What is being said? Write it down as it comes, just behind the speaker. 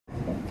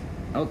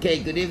Okay,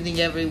 good evening,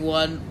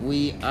 everyone.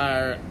 We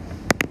are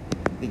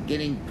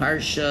beginning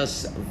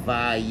Parshas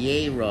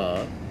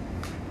Vayeira,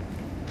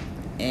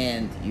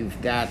 and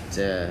you've got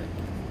your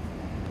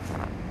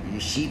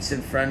sheets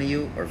in front of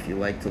you, or if you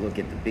like to look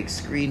at the big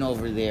screen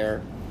over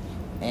there.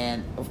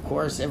 And of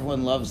course,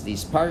 everyone loves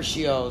these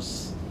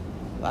Parshios,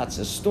 lots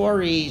of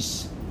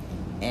stories,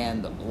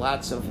 and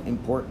lots of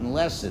important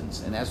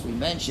lessons. And as we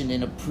mentioned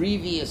in a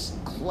previous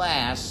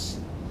class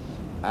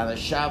on a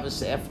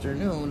Shabbos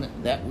afternoon,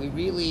 that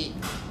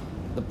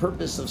the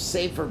purpose of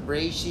Sefer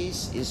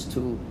Bereshis is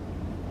to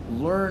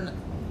learn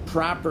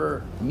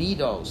proper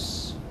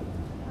midos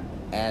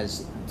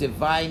as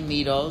divine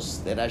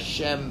midos that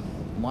Hashem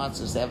wants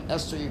us to have.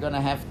 Esther, you're going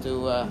to have to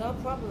no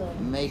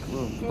problem. Make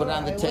room. Sure, Put it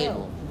on the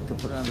table. Will. You can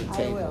put it on the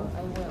table.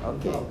 I will.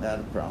 Okay, not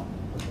a problem.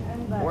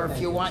 Or if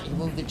you want, you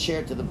move the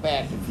chair to the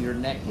back if your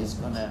neck is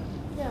going to...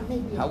 Yeah,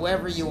 maybe.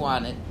 However you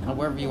want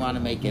to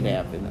make it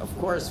happen. Of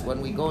course,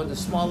 when we go into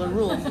smaller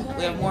rooms,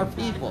 we have more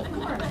people.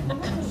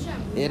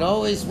 It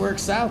always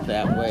works out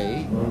that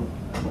way.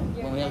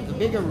 When we have the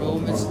bigger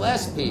room, it's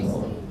less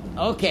people.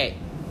 Okay.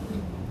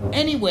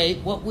 Anyway,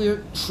 what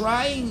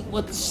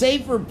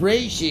Sefer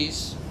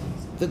Bereshis,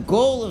 the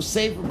goal of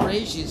Sefer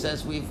Bereshis,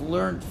 as we've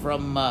learned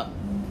from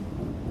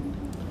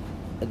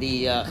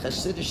the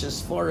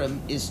Hasidic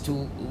Forum, is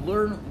to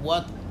learn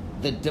what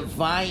the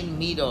divine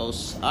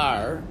midos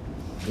are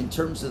in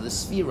terms of the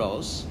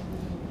spheros,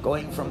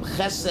 going from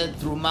Chesed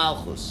through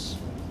Malchus.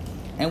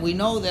 And we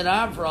know that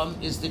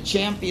Avraham is the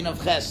champion of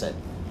Chesed.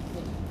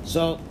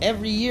 So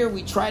every year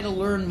we try to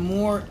learn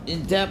more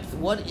in depth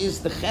what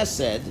is the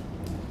Chesed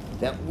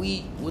that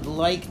we would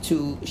like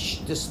to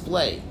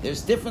display.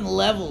 There's different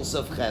levels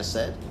of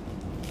Chesed,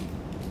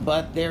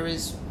 but there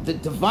is the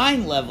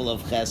divine level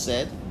of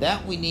Chesed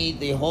that we need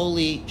the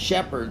holy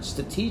shepherds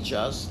to teach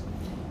us,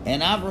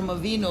 and Avraham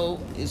Avinu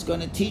is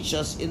going to teach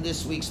us in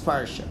this week's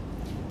Parsha.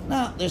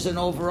 Now, there's an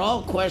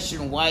overall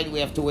question, why do we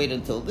have to wait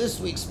until this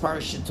week's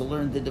Parsha to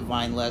learn the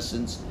divine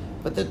lessons?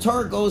 But the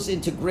Torah goes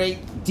into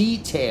great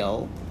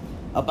detail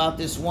about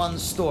this one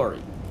story.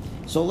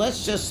 So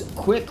let's just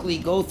quickly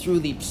go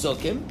through the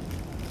Psukim,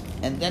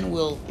 and then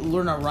we'll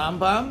learn a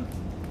Rambam,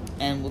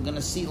 and we're going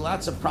to see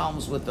lots of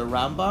problems with the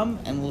Rambam,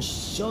 and we'll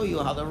show you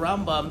how the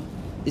Rambam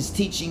is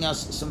teaching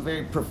us some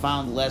very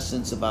profound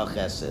lessons about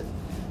Chesed.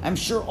 I'm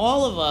sure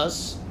all of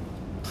us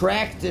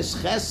practice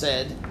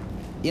Chesed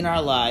in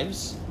our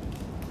lives,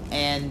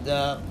 and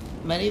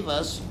many of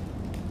us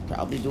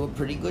probably do a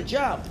pretty good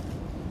job.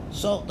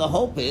 So the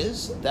hope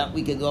is that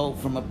we can go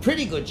from a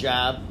pretty good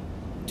job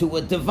to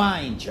a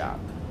divine job,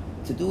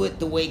 to do it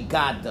the way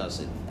God does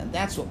it. And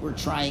that's what we're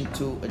trying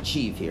to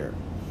achieve here.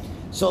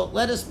 So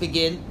let us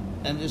begin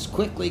and just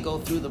quickly go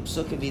through the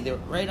psukim, either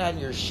right on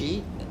your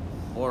sheet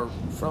or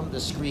from the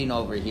screen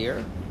over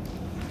here.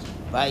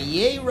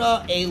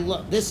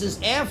 Vayeira, this is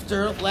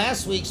after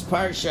last week's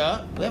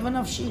Parsha. We have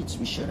enough sheets.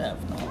 We should have.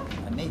 No,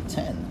 I made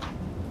 10.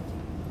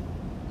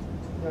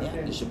 Yeah,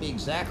 it should be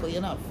exactly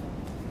enough.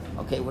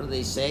 Okay, what do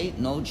they say?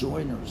 No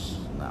joiners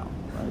now.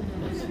 Right?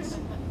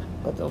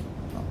 But they'll,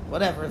 no,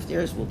 whatever, if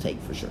there's, we'll take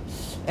for sure.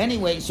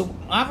 Anyway, so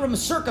Avraham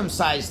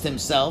circumcised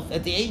himself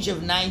at the age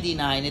of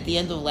 99 at the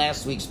end of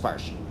last week's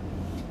Parsha.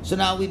 So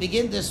now we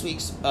begin this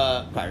week's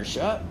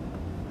Parsha.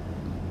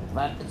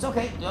 But it's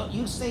okay.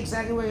 You stay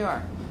exactly where you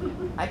are.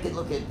 I could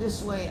look at it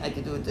this way. I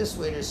could do it this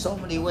way. There's so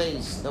many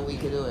ways that we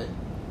could do it.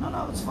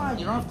 No, it's fine.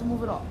 You don't have to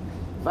move at all.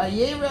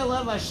 Vayeira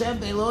elav Hashem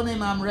be'elonei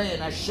Mamre,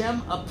 and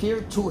Hashem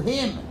appeared to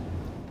him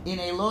in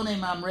Elonei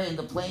Mamre, in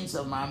the plains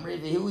of Mamre.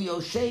 V'hu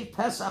yoshev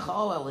Pesach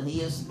Oel, and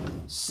he is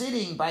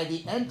sitting by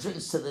the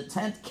entrance to the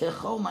tent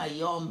kechom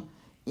hayom,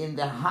 in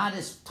the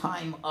hottest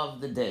time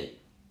of the day.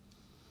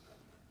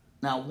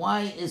 Now,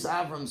 why is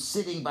Avram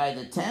sitting by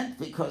the tent?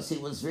 Because he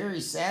was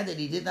very sad that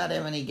he did not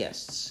have any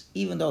guests,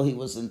 even though he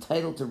was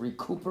entitled to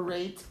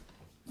recuperate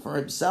for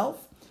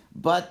himself,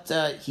 but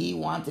he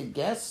wanted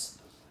guests.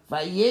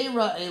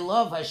 Vayeira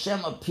elav,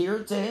 Hashem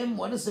appeared to him.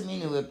 What does it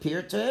mean to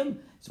appear to him?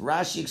 So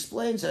Rashi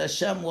explains that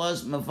Hashem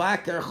was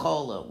mevaker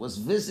chola, was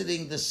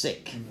visiting the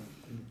sick.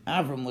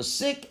 Avram was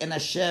sick, and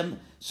Hashem.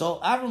 So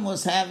Avram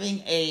was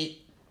having a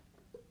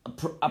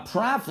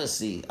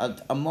prophecy,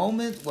 a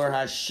moment where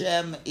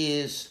Hashem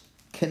is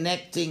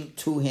connecting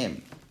to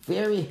him.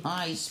 Very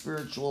high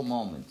spiritual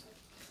moment.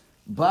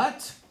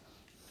 But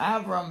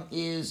Avram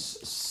is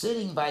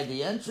sitting by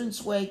the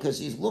entranceway because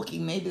he's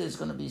looking, maybe there's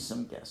going to be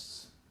some guests.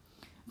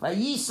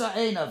 Vayisa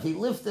einav, he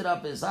lifted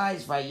up his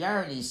eyes,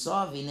 Vayar, and he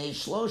saw, Vinei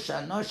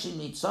shlosha noshim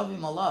nitzavim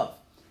alav.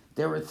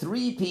 There were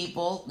 3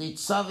 people,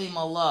 nitzavim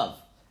alav.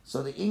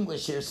 So the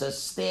English here says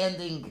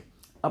standing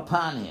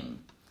upon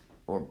him,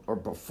 or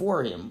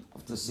before him.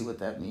 I'll have to see what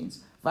that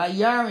means.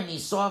 Vayar, and he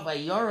saw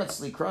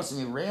Vayoratzli crossing,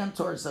 he ran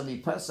towards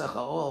them, Pesach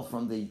Ha'ol,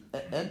 from the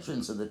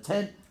entrance of the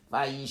tent,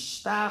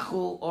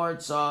 Vayishtachu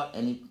orza,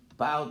 and he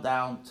bowed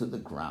down to the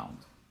ground.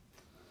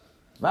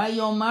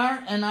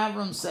 Vayomar, and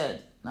Avram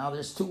said, now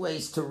there's 2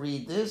 ways to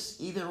read this.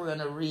 Either we're going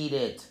to read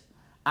it,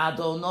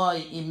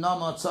 Adonai imno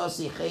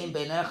motzasi chein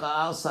beinecha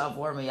al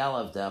savor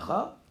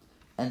mi'alavdecha,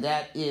 and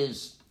that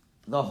is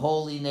the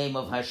holy name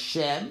of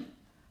Hashem.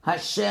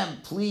 Hashem,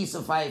 please,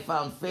 if I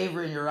found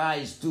favor in your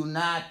eyes, do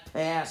not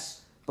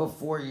pass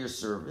before your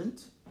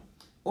servant.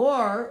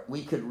 Or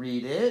we could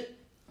read it,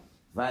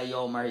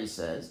 Vayomer, he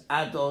says,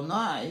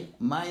 Adonai,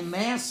 my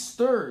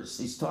masters,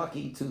 he's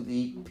talking to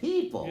the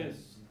people, yes,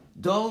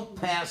 don't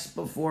pass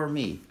before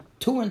me.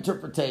 Two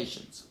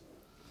interpretations.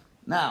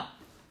 Now,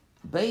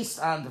 based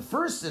on the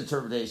first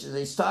interpretation,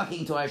 he's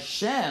talking to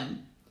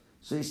Hashem,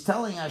 so he's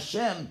telling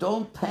Hashem,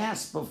 don't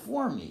pass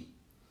before me.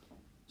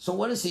 So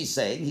what is he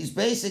saying? He's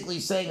basically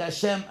saying,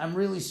 Hashem, I'm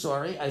really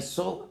sorry. I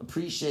so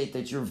appreciate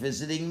that you're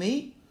visiting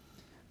me,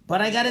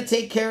 but I got to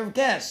take care of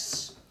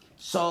guests.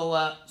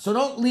 So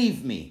don't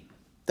leave me.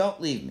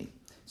 Don't leave me.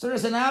 So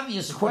there's an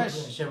obvious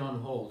question. Hashem on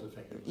hold,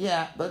 effectively.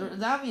 Yeah, but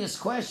an obvious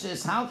question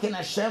is, how can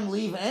Hashem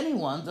leave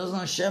anyone? Doesn't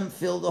Hashem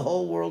fill the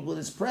whole world with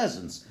his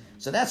presence?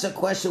 So that's a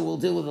question we'll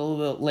deal with a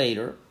little bit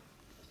later.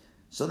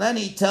 So then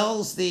he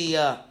tells these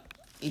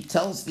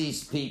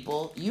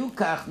people,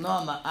 Yukach no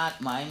ma'at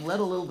mayim, let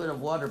a little bit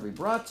of water be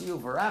brought to you,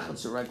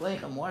 v'rachatzu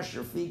raglechem, wash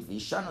your feet,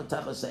 v'ishanu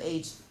tachas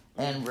ha'etz,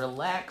 and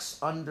relax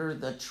under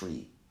the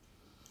tree.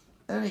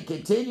 And he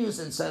continues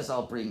and says,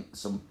 I'll bring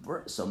some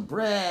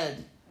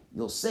bread,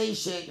 you'll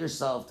satiate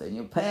yourself, then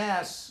you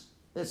pass,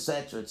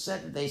 etc.,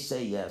 etc. They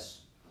say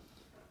yes.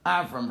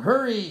 Avraham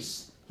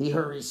hurries, he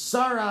hurries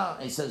Sarah,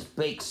 he says,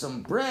 bake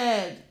some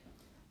bread,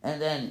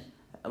 and then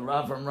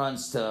Avraham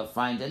runs to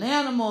find an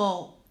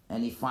animal,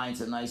 and he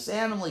finds a nice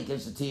animal, he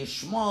gives it to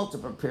Yishmael to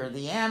prepare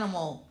the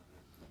animal,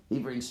 he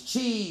brings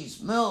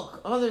cheese,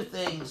 milk, other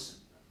things,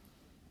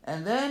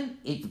 and then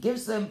he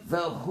gives them,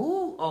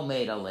 Vehu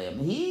omed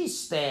aleim, he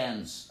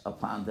stands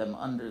upon them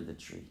under the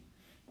tree.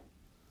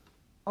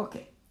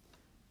 Okay.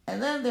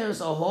 And then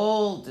there's a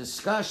whole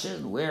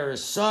discussion, where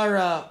is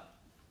Sarah?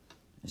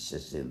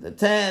 She's in the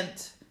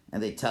tent,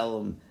 and they tell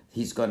him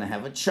he's going to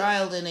have a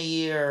child in a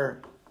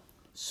year.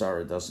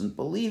 Sarah doesn't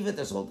believe it,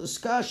 there's a whole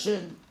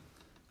discussion.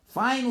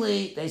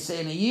 Finally, they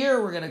say in a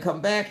year, we're going to come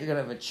back, you're going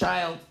to have a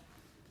child.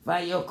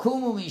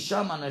 Vayokumu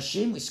misham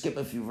anashim, we skip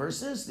a few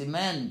verses. The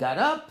men got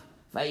up,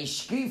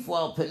 vayishkifu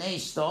al penei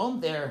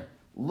stone, they're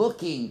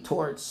looking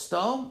towards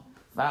stone.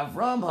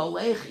 Vavram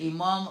halech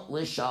imam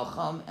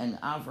lishalcham, and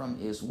Avram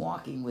is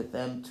walking with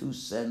them to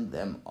send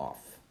them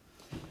off.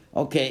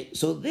 Okay,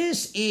 so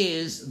this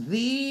is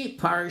the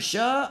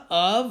parsha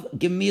of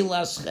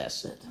Gemilas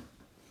Chesed.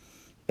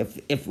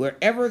 If we're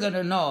ever going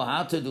to know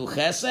how to do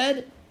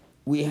Chesed,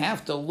 we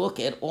have to look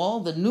at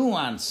all the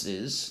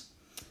nuances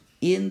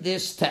in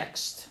this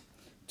text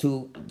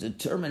to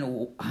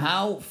determine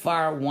how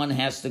far one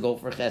has to go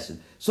for Chesed.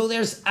 So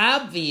there's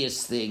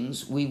obvious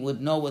things we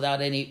would know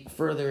without any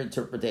further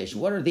interpretation.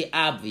 What are the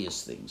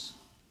obvious things?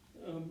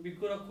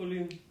 Bikura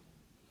Kolim,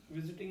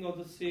 visiting of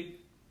the sick.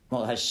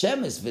 Well,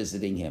 Hashem is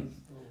visiting him.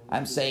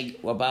 I'm saying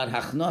about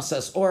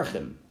Hachnosas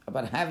Orchim,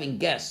 about having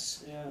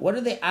guests. Yeah. What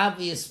are the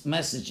obvious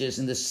messages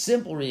in the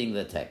simple reading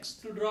of the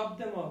text? To drop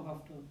them off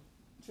after.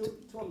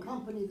 To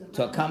accompany them.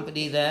 To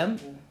accompany them.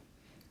 To,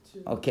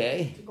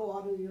 Okay. To go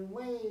out of your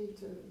way,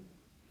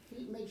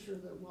 to make sure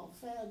they're well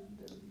fed.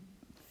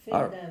 Feed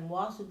them,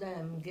 wash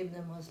them, give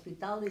them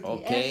hospitality,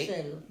 Okay.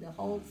 Esel, the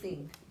whole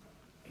thing.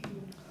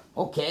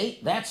 Okay,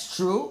 that's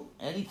true.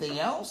 Anything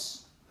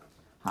else?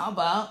 How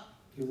about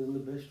Give them the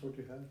best what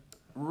you have.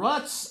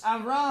 Rutz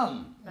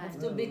Avram? Have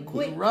to be He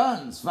quick.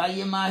 runs.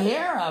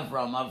 Vayimaher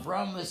Avram.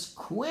 Avram is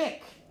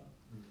quick.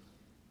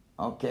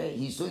 Okay,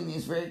 he's doing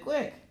things very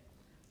quick.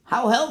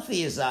 How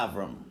healthy is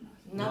Avram?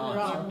 Not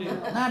wrong.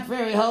 Not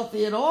very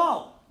healthy at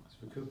all. It's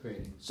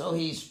recuperating. So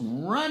he's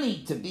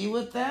running to be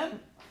with them.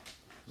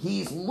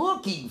 He's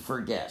looking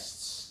for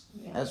guests.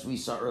 Yeah. As we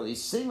saw earlier,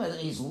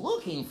 he's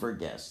looking for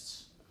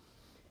guests.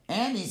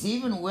 And he's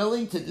even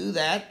willing to do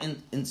that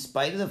in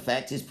spite of the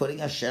fact he's putting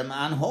Hashem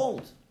on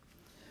hold.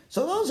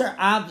 So those are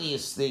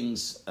obvious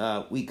things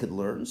we could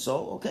learn.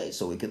 So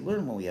we could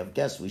learn when we have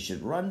guests, we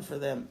should run for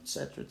them,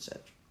 etc.,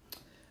 etc.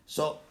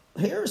 So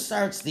here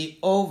starts the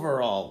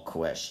overall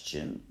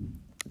question.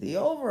 The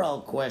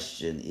overall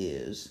question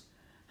is,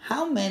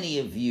 how many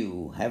of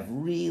you have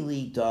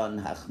really done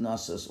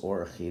Hachnasas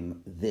Orchim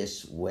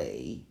this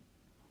way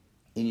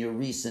in your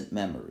recent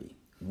memory?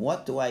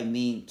 What do I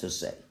mean to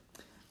say?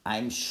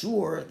 I'm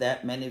sure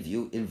that many of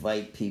you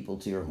invite people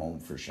to your home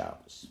for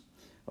Shabbos.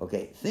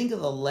 Okay, think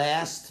of the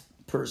last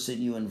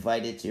person you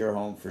invited to your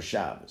home for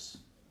Shabbos.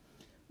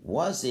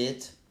 Was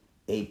it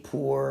a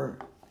poor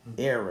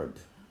Arab?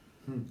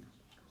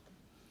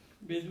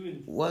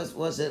 Bedouin.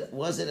 Was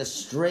it a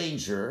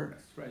stranger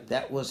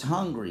that was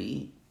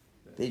hungry?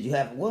 Did you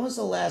have? When was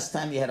the last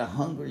time you had a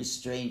hungry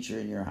stranger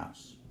in your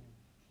house?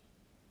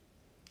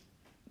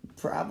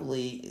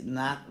 Probably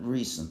not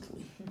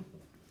recently,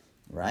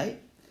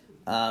 right?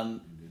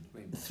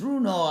 Through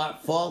no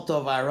fault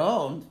of our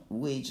own,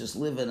 we just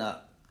live in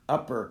a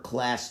upper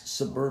class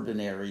suburban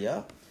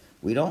area.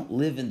 We don't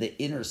live in the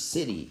inner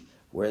city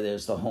where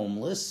there's the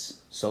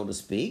homeless, so to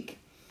speak.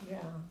 Yeah.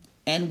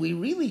 And we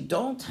really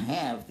don't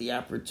have the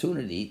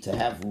opportunity to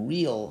have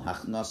real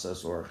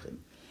hachnasas orchim.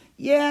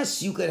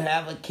 Yes, you could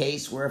have a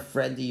case where a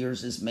friend of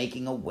yours is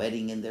making a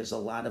wedding and there's a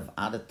lot of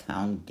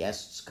out-of-town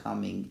guests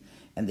coming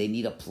and they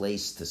need a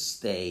place to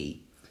stay.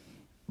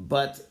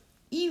 But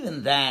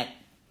even that,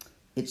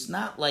 it's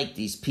not like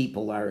these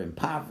people are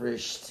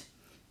impoverished.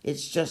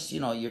 It's just,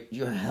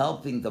 you're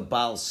helping the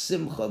Baal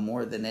Simcha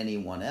more than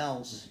anyone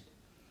else.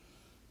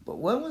 But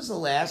when was the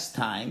last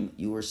time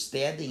you were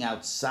standing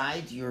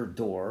outside your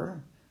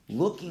door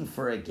looking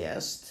for a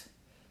guest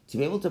to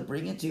be able to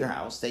bring into your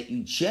house that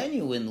you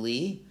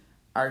genuinely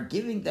are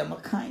giving them a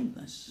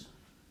kindness?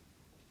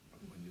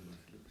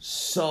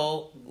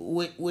 So,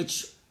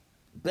 which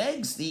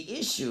begs the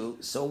issue,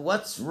 so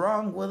what's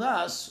wrong with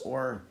us?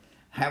 Or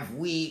have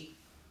we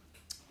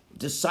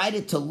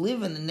decided to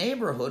live in a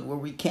neighborhood where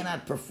we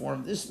cannot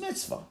perform this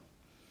mitzvah?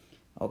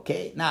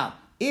 Okay, now,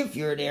 if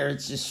you're in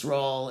Eretz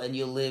Yisrael and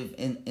you live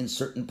in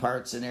certain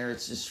parts in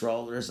Eretz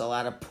Yisrael, there's a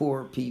lot of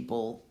poor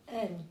people.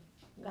 And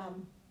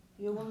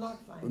you will not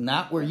find.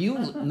 Not where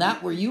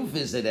you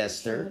visit,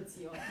 Esther.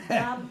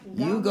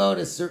 You go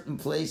to certain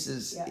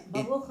places.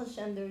 Yeah, Baruch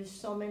Hashem, there is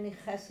so many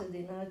chesed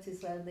in Eretz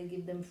Israel. They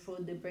give them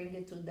food, they bring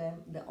it to them.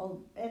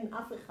 And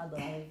Africa,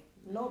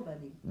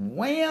 nobody.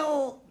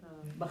 Well,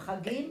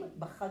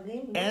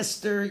 B'chagim.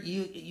 Esther,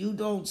 you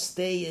don't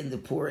stay in the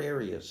poor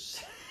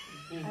areas.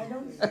 I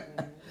don't.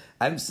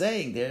 I'm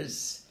saying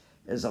there's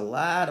a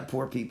lot of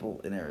poor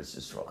people in Eretz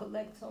Yisrael.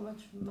 Collect so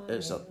much money.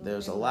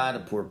 There's a lot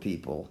of poor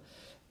people.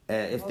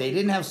 If they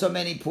didn't have so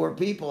many poor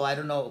people, I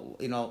don't know,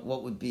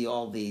 what would be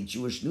all the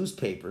Jewish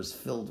newspapers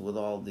filled with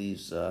all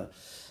these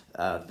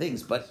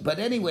things. But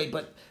anyway,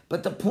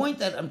 but the point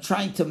that I'm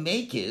trying to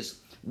make is,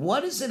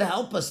 what does it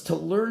help us to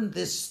learn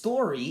this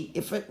story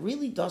if it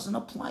really doesn't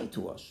apply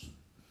to us?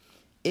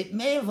 It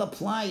may have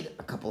applied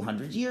a couple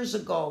hundred years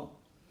ago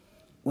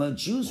when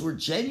Jews were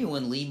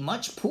genuinely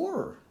much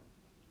poorer.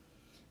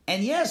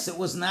 And yes, it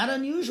was not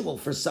unusual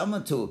for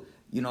someone to,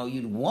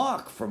 you'd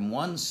walk from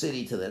one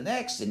city to the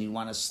next and you'd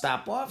want to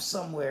stop off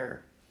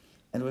somewhere.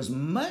 And there was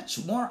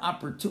much more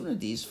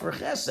opportunities for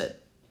chesed.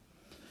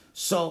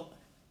 So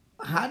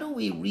how do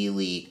we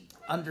really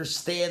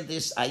understand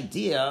this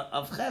idea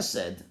of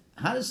chesed?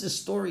 How does this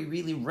story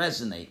really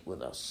resonate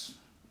with us?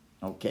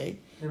 Okay?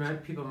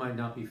 People might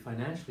not be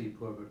financially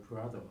poor, but poor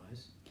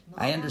otherwise.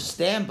 I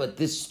understand, but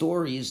this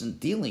story isn't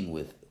dealing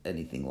with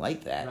anything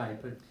like that.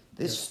 Right, but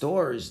this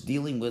story is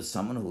dealing with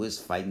someone who is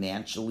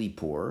financially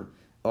poor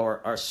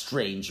or a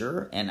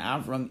stranger, and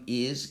Avram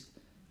is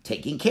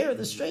taking care of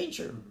the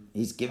stranger.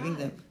 He's giving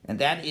them, and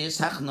that is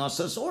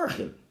hachnosas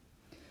orchim.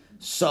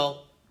 So,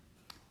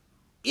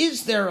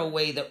 is there a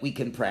way that we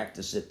can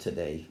practice it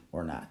today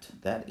or not?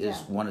 That is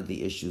one of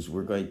the issues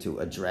we're going to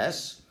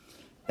address.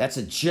 That's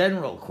a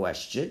general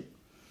question.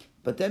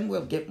 But then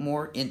we'll get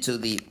more into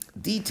the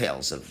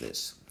details of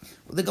this.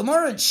 Well, the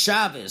Gemara in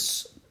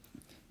Shabbos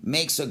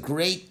makes a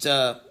great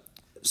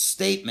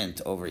statement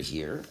over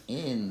here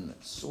in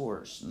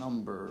source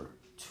number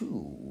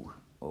 2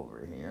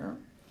 over here.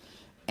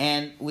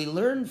 And we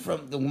learn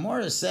from, the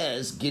Gemara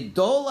says,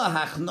 Gedola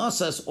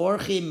hachnosas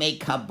orchi me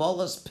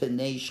kabolas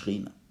pnei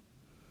shchina.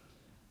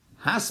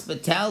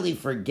 Hospitality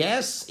for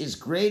guests is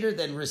greater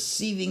than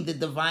receiving the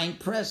divine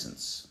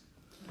presence.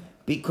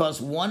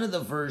 Because one of the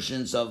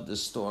versions of the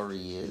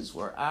story is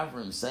where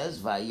Avram says,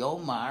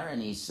 Vayomar, and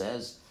he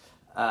says,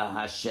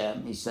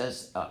 Hashem, he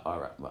says,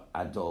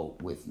 Ado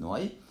with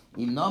Noi,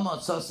 if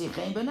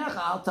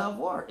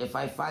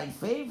I find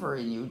favor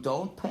in you,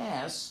 don't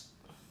pass.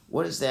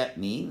 What does that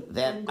mean?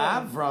 That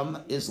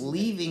Avram is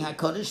leaving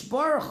HaKadosh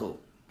Baruch Hu.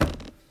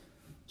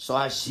 So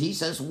he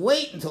says,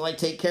 wait until I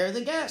take care of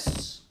the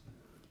guests.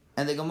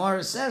 And the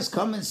Gemara says,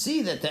 come and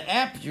see that the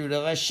attribute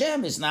of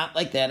Hashem is not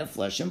like that of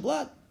flesh and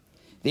blood.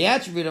 The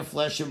attribute of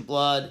flesh and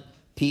blood,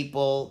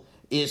 people,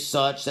 is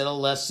such that a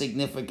less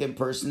significant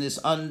person is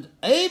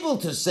unable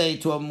to say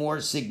to a more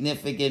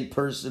significant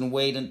person,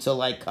 wait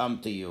until I come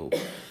to you.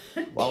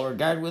 While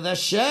regard with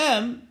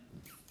Hashem,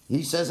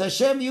 he says,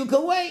 Hashem, you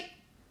can wait.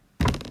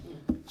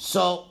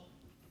 So,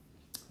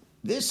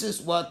 this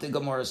is what the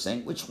Gemara is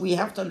saying, which we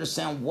have to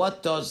understand,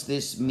 what does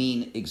this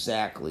mean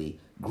exactly?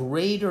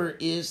 Greater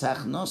is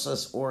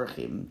hachnosas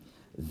orchim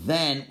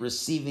than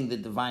receiving the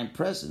divine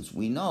presence.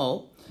 We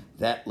know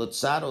that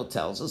Lutzado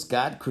tells us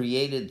God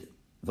created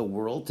the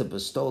world to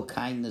bestow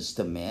kindness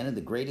to man, and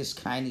the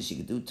greatest kindness you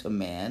can do to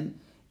man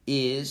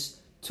is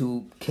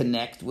to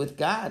connect with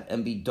God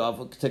and be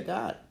davuk to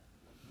God.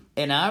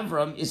 And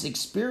Avram is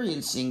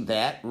experiencing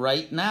that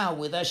right now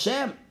with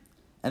Hashem.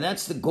 And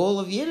that's the goal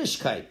of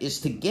Yiddishkeit,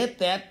 is to get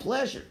that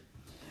pleasure.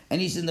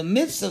 And he's in the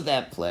midst of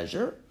that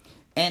pleasure,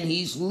 and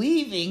he's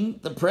leaving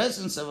the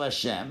presence of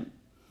Hashem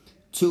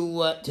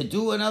to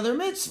do another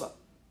mitzvah.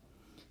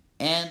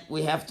 And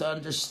we have to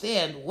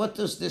understand, what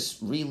does this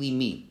really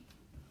mean?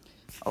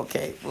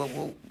 Okay,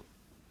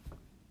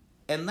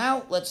 and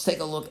now let's take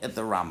a look at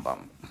the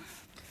Rambam.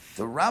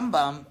 The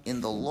Rambam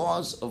in the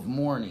Laws of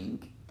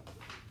Mourning.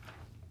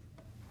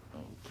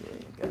 Okay,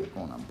 I got it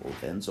going on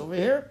both ends over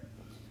here.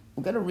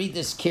 We're going to read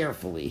this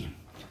carefully.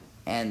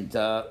 And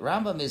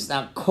Rambam is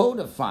now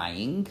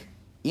codifying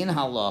in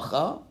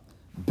halacha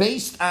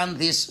based on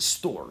this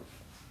story.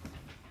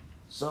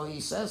 So he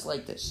says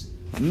like this: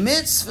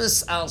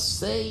 Mitzvahs al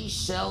say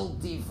shel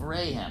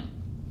divreihem.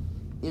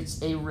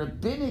 It's a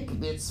rabbinic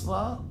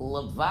mitzvah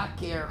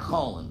levaker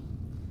cholim,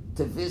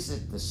 to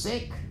visit the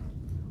sick,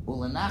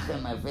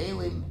 ulenachem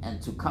avelim,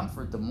 and to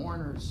comfort the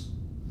mourners,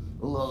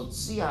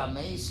 ulotzi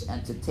hameis,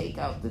 and to take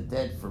out the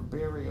dead for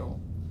burial,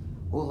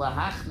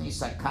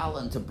 ulahachnis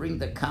hakala, and to bring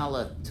the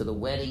kala to the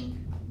wedding,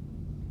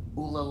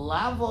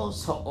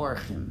 ulelavos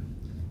haorchim,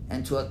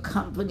 and to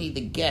accompany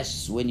the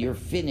guests when they're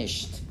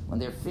finished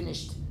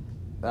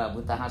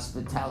with the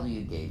hospitality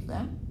you gave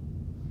them,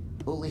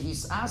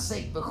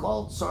 ulehisasek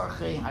b'chol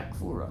tzorchei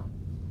hakfura,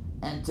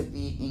 and to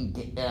be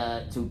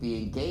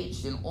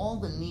engaged in all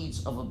the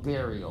needs of a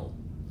burial,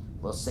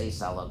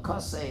 l'seis ala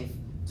kasev,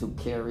 to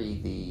carry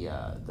the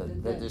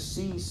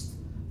deceased,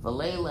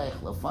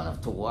 v'leilech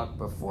lefanov, to walk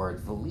before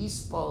it,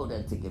 v'lispod,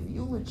 and to give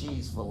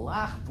eulogies,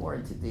 v'lachpor,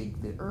 and to dig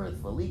the earth,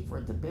 v'likfor,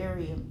 and to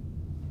bury him,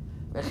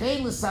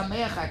 v'chein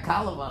l'sameach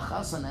hakala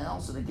v'chasan, and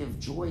also to give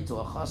joy to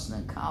a chasan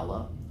and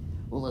kala,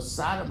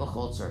 u'lasada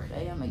b'chol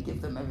tzorcheim, and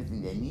give them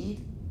everything they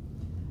need.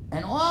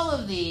 And all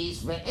of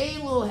these,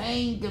 ve'elu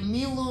hein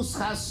gemilus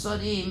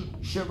chasadim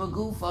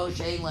shebagufo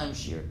she'en lem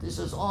shir. This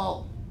is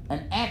all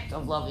an act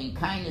of loving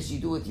kindness you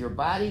do with your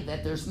body,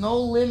 that there's no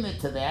limit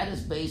to that,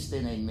 is based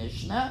in a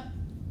Mishnah.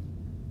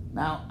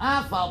 Now,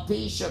 af al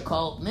pi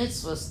shekol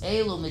mitzvahs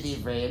elu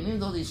midivreim, even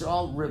though these are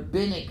all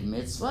rabbinic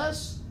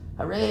mitzvahs,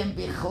 hareim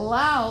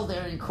bichlal,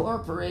 they're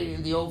incorporated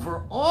in the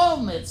overall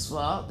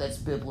mitzvah that's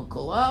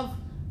biblical of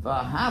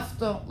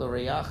v'ahavta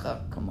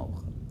l'reacha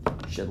kamocha.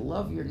 You should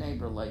love your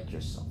neighbor like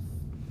yourself.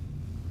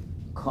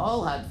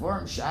 Kol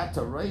hadvorm shata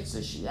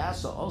roitza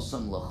shiyasa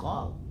osam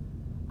l'chol.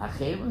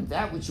 Acherim,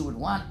 that which you would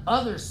want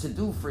others to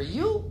do for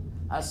you,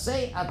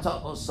 asay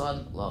ata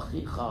osan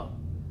lachicha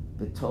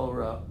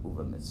b'torah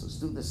u'v'mitzvahs.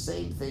 Do the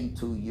same thing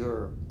to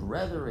your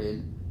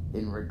brethren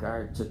in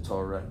regard to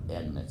Torah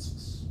and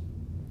mitzvahs.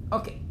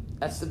 Okay,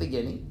 that's the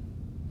beginning.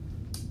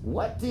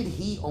 What did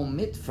he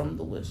omit from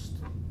the list?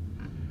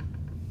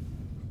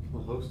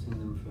 Well, hosting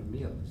them for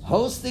meals.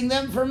 Hosting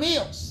them for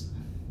meals.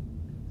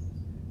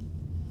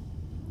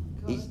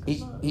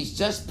 He's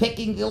just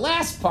picking the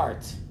last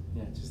part.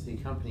 Yeah, just the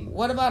accompanying.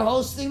 What about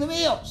hosting the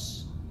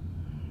meals?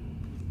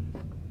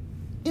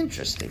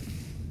 Interesting.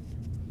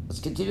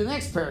 Let's continue the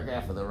next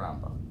paragraph of the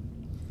Rambam.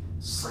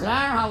 Schar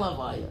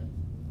halavaya,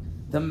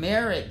 the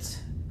merit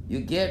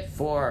you get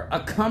for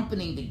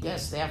accompanying the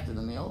guest after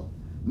the meal,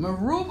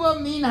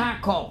 meruba min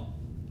hakol,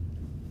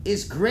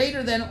 is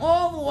greater than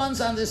all the ones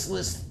on this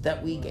list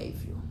that we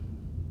gave you.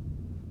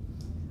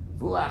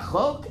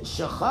 V'achok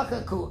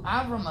shechakaku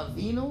Avraham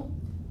Avinu,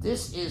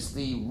 this is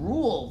the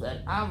rule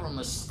that Avraham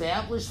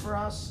established for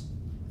us,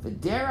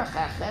 v'derech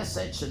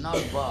hachesed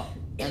shenavah,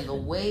 and the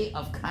way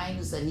of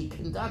kindness that he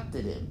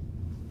conducted him.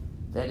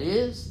 That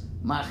is,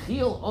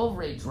 machil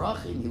ovre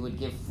drachim, he would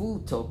give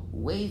food to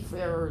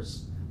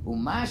wayfarers,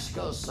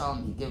 umashko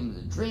some, he'd give them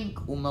the drink,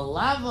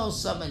 umalavo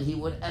some, and he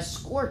would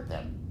escort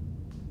them.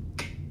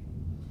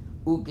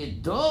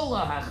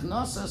 Ugedola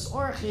hachnosas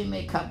orchim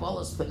me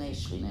kabbalas panei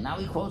shechina. And now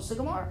he quotes the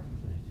Gemara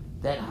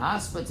that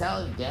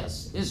hospitality of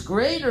guests is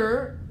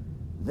greater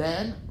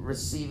than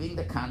receiving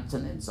the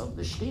countenance of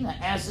the Shechina,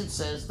 as it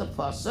says the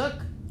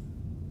pasuk.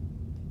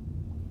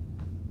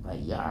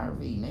 Vayeira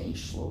v'nei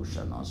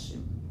shlosha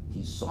nosim.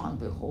 He saw and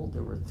behold,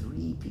 there were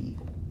 3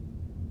 people.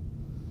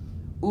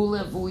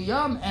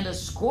 Ulevuyam, and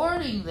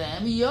escorting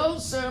them,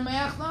 yoser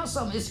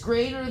me'achnasam, is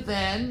greater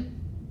than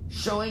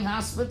showing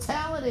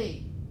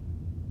hospitality.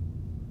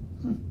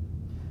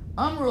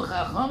 Amru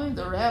Chachamim,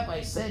 the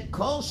rabbi said,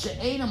 Kol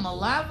she'ena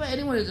malava,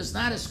 anyone who does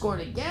not escort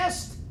a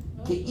guest,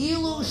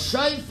 ke'ilu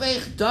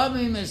shayfech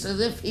damim, is as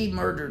if he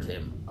murdered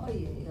him.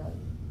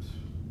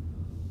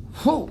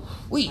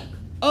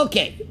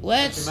 Okay,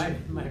 let's...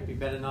 It might be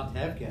better not to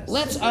have guests.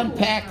 Let's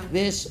unpack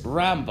this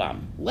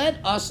Rambam. Let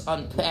us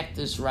unpack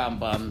this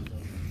Rambam.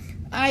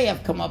 I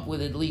have come up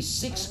with at least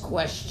 6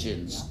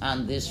 questions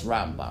on this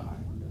Rambam.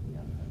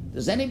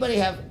 Does anybody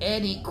have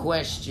any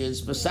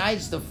questions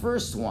besides the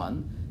first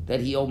one, that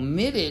he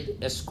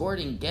omitted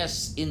escorting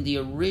guests in the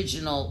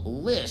original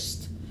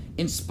list,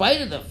 in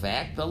spite of the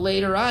fact that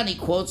later on he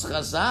quotes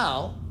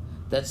Chazal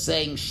that's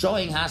saying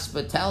showing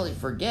hospitality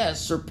for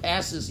guests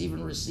surpasses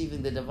even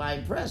receiving the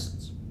divine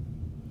presence?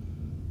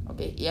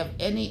 Okay, you have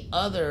any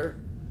other...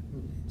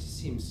 It just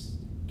seems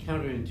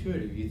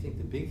counterintuitive. You think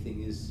the big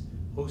thing is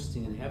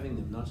hosting and having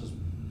them, not just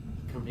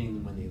accompanying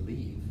them when they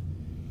leave.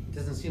 It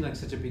doesn't seem like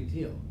such a big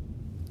deal.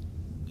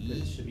 That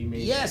it should be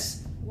made.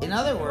 Yes. In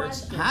other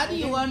words, how do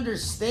you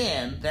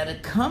understand that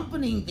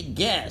accompanying the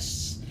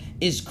guests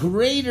is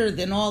greater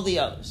than all the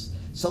others?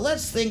 So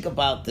let's think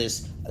about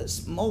this.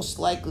 Most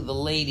likely the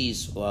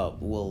ladies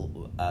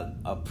will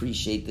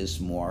appreciate this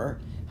more.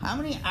 How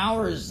many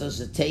hours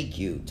does it take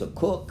you to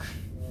cook,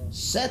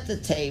 set the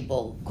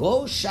table,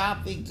 go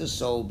shopping to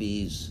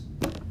Sobeys?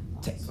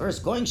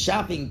 First, going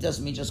shopping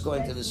doesn't mean just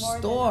going to the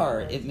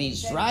store. It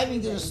means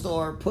driving to the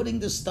store, putting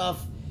the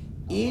stuff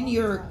in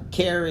your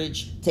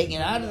carriage, taking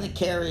it out of the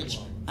carriage,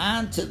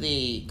 onto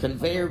the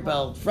conveyor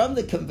belt, from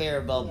the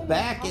conveyor belt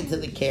back into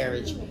the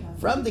carriage,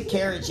 from the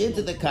carriage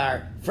into the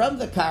car, from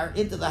the car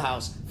into the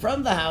house,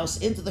 from the house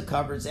into the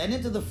cupboards and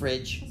into the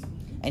fridge,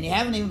 and you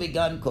haven't even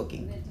begun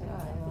cooking.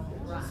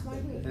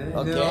 And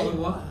Okay. then all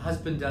the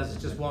husband does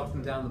is just walk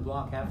them down the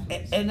block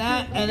afterwards. And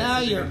now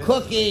you're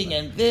cooking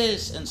and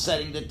this and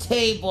setting the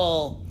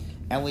table,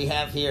 and we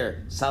have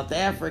here South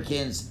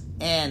Africans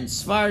and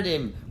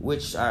Sephardim,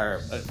 which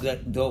are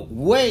the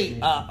way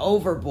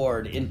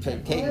overboard in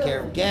taking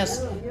care of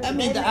guests. I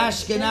mean, the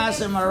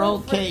Ashkenazim are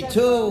okay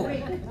too,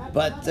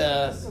 but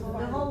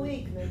The whole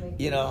week they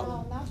make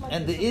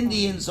and the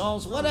Indians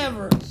also,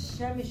 whatever.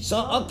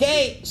 So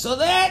okay, so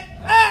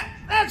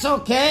that's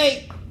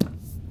okay.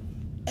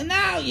 And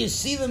now you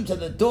see them to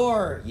the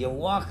door, you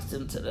walk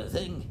them to the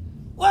thing.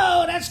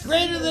 Whoa, that's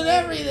greater than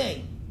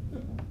everything.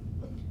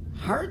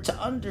 Hard to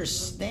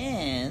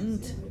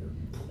understand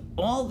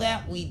all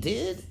that we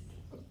did.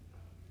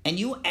 And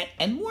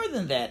more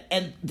than that.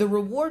 And the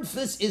reward for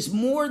this is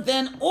more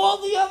than all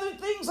the other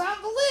things on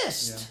the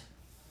list.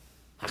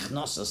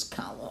 Achnosas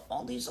Kala,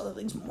 all these other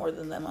things more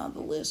than them on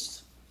the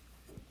list.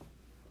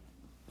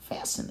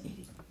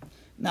 Fascinating.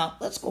 Now,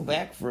 let's go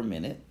back for a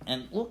minute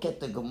and look at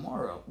the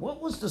Gemara. What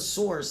was the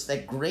source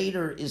that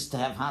greater is to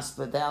have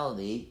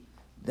hospitality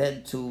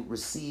than to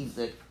receive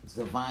the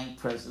divine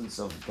presence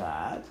of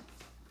God?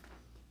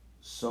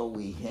 So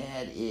we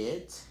had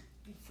it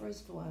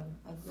First one.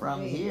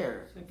 from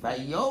here.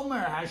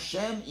 Vayomer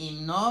Hashem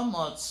ino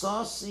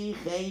motzasi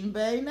chein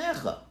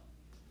beinecha.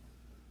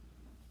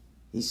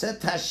 He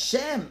said to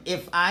Hashem,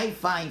 if I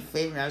find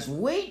favor,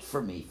 wait for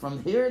me.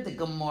 From here, the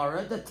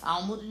Gemara, the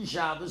Talmud in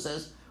Shabbos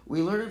says,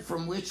 we learn it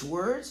from which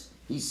words?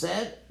 He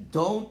said,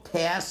 don't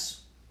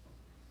pass,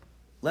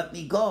 let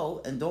me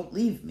go, and don't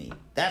leave me.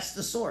 That's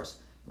the source.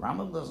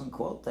 Rambam doesn't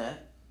quote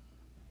that.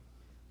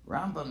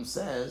 Rambam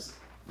says,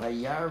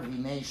 Vayeira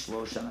v'nei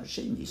shlosh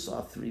anashim, he saw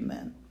 3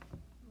 men.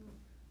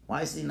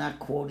 Why is he not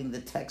quoting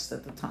the text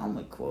that the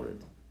Talmud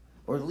quoted?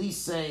 Or at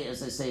least say,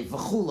 as I say,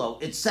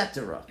 v'chulo,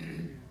 etc.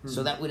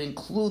 So that would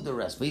include the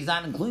rest. But he's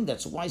not including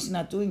that, so why is he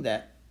not doing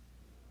that?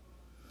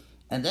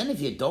 And then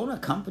if you don't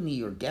accompany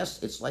your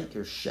guest, it's like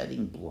you're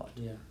shedding blood.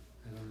 Yeah,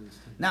 I don't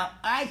understand. Now,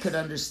 I could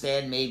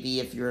understand maybe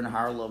if you're in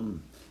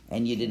Harlem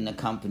and you didn't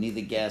accompany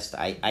the guest,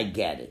 I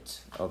get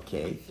it,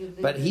 okay?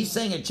 But he's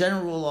saying a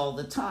general rule all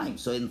the time.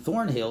 So in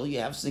Thornhill, you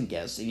have some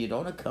guests and you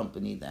don't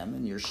accompany them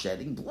and you're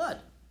shedding blood.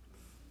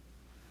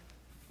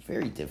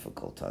 Very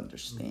difficult to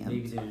understand.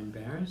 Maybe they're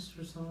embarrassed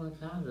or something like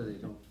that, or they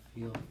don't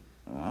feel...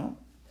 Well,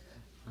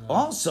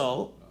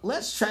 also,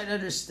 let's try to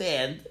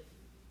understand...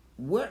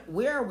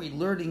 Where are we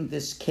learning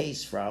this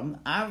case from?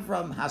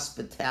 Avraham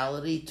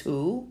hospitality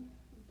to?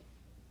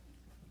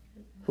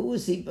 Who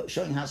is he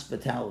showing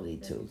hospitality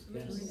to?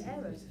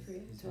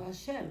 To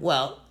Hashem.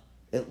 Well,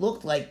 it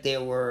looked like they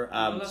were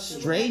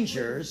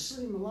strangers,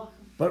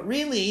 but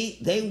really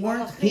they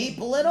weren't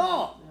people at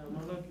all.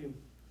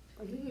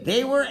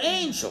 They were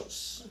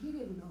angels. He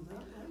didn't know that,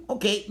 right?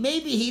 Okay,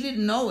 maybe he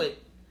didn't know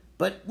it,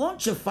 but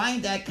won't you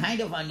find that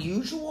kind of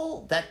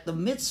unusual? That the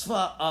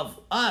mitzvah of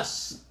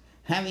us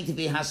having to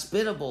be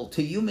hospitable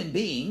to human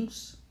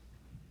beings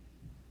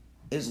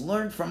is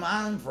learned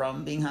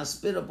from being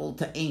hospitable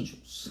to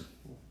angels.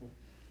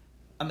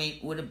 I mean,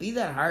 would it be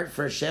that hard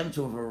for Hashem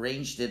to have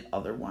arranged it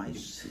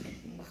otherwise?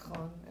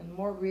 And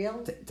more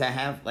real? To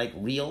have, like,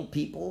 real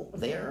people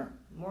there?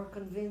 More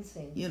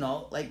convincing.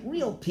 Like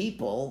real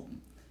people,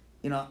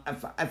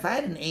 if I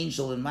had an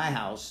angel in my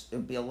house, it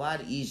would be a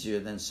lot easier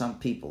than some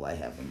people I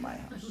have in my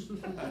house.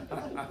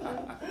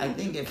 I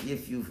think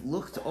if you've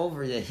looked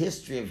over the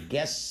history of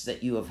guests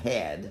that you have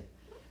had,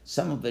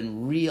 some have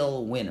been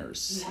real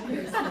winners.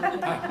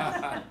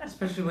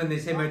 Especially when they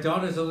say, my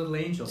daughter's a little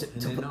angel,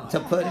 and they're not. To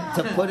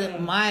put it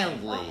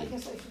mildly. I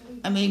guess I should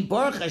leave. I mean,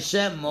 Baruch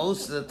Hashem,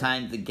 most of the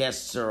time the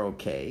guests are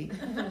okay,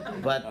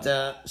 but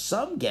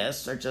some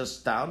guests are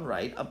just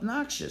downright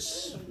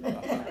obnoxious.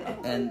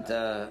 And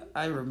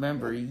I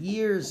remember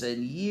years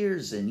and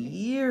years and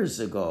years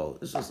ago,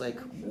 this was like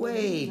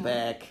way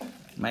back,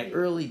 my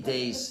early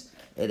days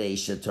at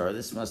Aisha Torah,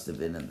 this must have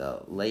been in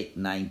the late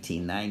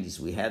 1990s,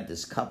 we had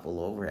this couple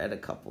over, had a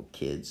couple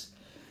kids,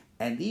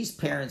 and these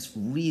parents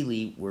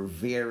really were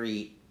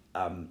very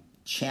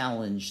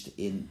challenged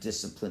in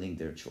disciplining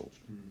their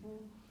children.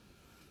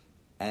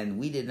 And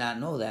we did not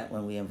know that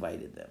when we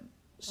invited them.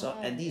 So,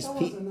 and these That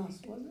people, wasn't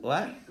us, was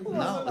it?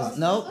 what?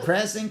 No,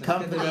 present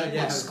company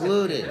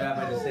excluded.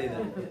 Rabbi to say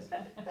that, yes.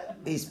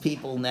 These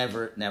people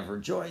never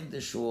joined the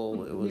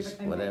shul. It was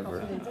whatever.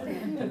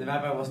 And the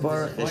rabbi wasn't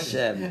Baruch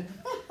disappointed. Hashem.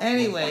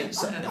 Anyway,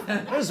 so,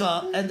 first of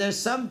all, and there's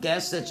some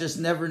guests that just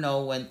never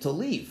know when to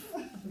leave.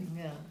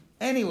 Yeah.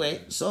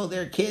 Anyway, so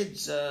their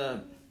kids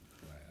are,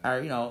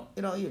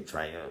 you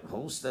try to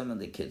host them,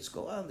 and the kids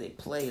go out, they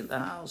play in the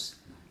house.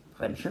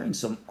 I'm hearing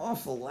some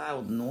awful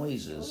loud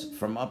noises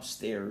from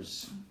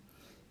upstairs,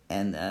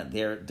 and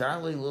their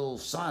darling little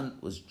son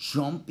was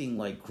jumping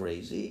like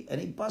crazy, and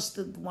he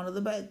busted one of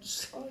the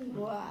beds. Oh,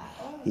 wow.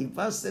 He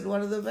busted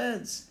one of the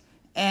beds,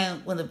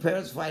 and when the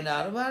parents find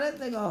out about it,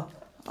 they go,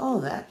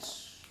 "Oh,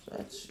 that's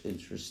that's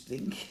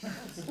interesting.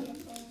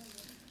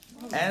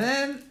 And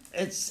then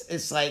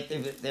it's like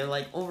they're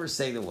like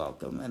overstaying the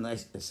welcome, and I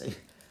say,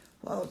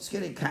 well, it's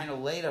getting kind of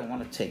late. I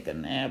want to take a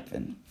nap,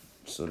 and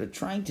so they're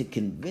trying to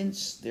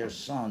convince their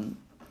son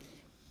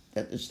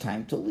that it's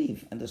time to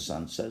leave, and the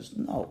son says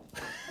no.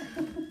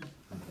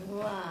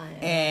 Why?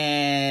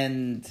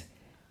 And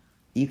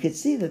you could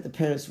see that the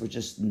parents were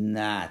just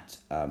not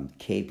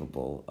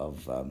capable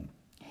of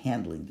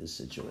handling this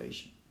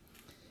situation.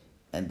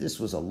 And this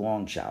was a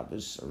long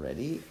Shabbos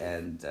already,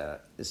 and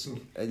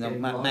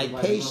my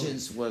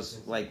patience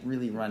was like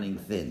really running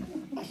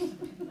thin.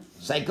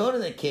 So I go to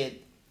the kid,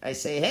 I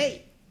say,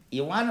 hey,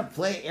 you want to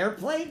play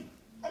airplane?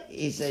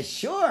 He says,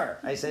 sure.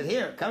 I said,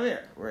 here, come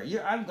here.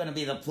 I'm going to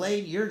be the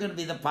plane, you're going to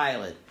be the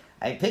pilot.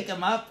 I pick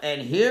him up,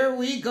 and here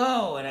we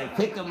go. And I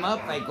pick him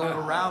up, I go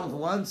around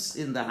once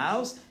in the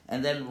house,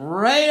 and then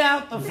right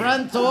out the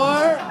front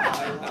door,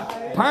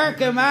 park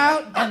him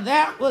out, and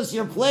that was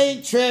your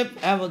plane trip.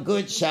 Have a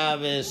good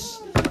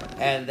Shabbos.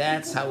 And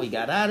that's how we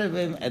got out of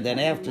him. And then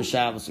after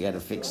Shabbos, we had to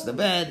fix the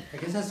bed. I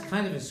guess that's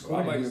kind of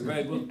escorting. You're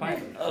very good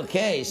pilot.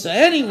 Okay, so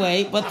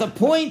anyway, but the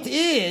point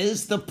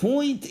is,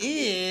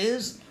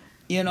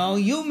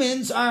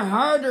 humans are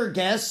harder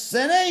guests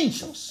than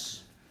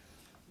angels.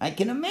 I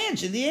can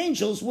imagine the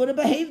angels would have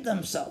behaved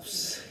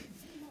themselves.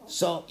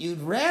 So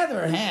you'd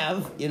rather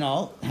have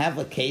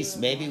a case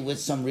maybe with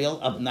some real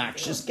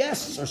obnoxious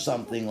guests or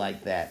something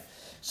like that.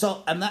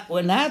 So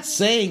we're not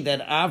saying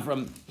that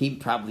Avram, he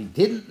probably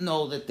didn't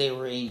know that they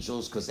were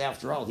angels, because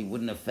after all, he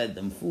wouldn't have fed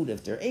them food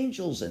if they're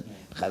angels. And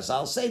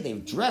Chazal say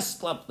they've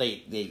dressed up,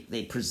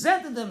 they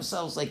presented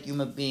themselves like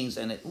human beings,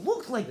 and it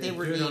looked like they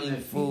were eating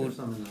food.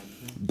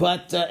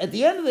 But at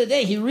the end of the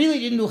day, he really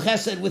didn't do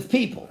chesed with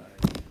people.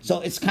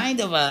 So it's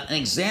kind of an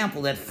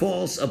example that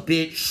falls a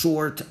bit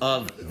short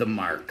of the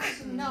mark.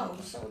 No,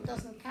 so it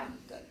doesn't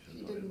count that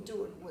he didn't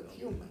do it with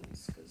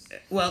humans.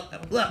 Well,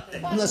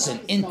 listen,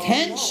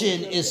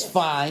 intention is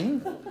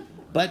fine,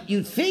 but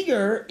you'd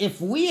figure if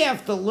we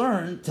have to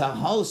learn to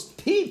host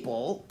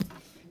people,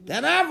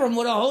 that Avram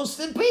would have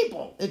hosted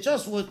people. It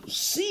just would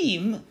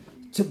seem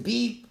to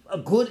be a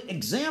good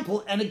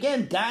example. And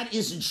again, God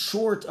isn't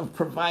short of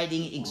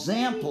providing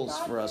examples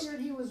for us. God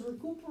figured he was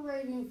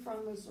recuperating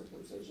from the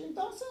circumcision.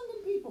 Don't send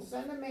him people,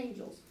 send him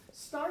angels.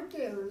 Start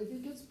there, and if he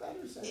gets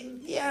better, send him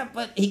people. Yeah,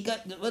 but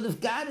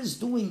if God is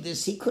doing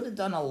this, he could have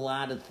done a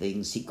lot of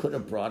things. He could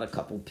have brought a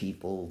couple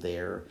people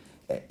there.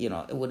 It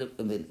would have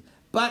been.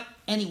 But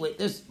anyway,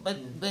 but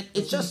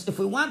it's just, if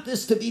we want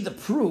this to be the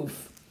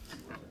proof,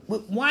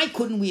 why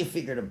couldn't we have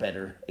figured a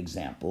better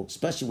example,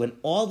 especially when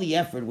all the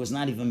effort was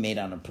not even made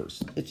on a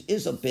person? It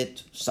is a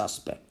bit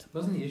suspect.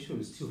 Wasn't the issue it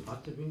was too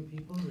hot to bring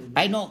people?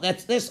 I know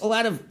there's a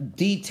lot of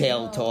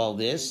detail to all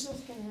this,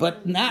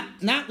 but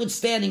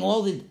notwithstanding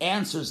all the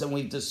answers that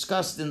we've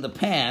discussed in the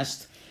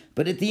past,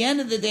 but at the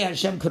end of the day,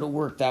 Hashem could have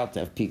worked out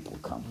to have people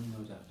come.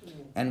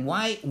 And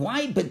why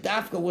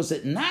Bedafka was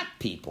it not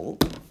people?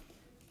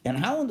 And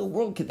how in the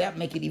world could that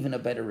make it even a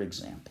better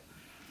example?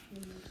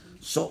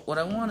 So what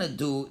I want to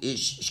do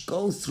is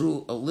go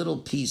through a little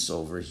piece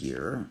over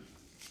here.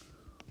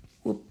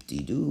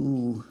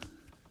 Whoop-de-doo.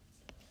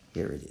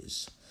 Here it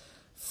is.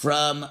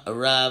 From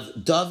Rav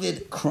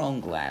Dovid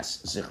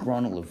Kronglass,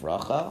 Zichrono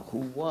Livracha, who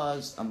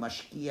was a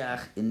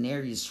mashkiach in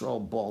Ner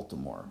Yisrael,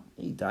 Baltimore.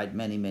 He died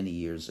many, many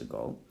years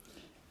ago.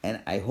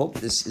 And I hope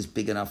this is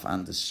big enough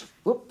on the...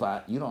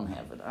 you don't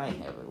have it. I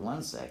have it.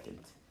 1 second.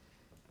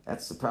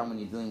 That's the problem when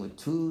you're dealing with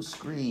two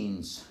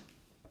screens.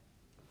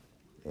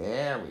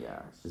 There we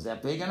are. Is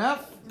that big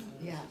enough?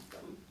 Yeah.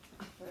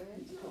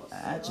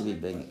 That should be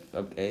big.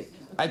 Okay.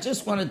 I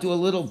just want to do a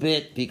little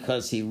bit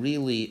because he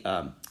really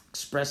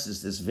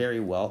expresses this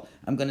very well.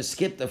 I'm going to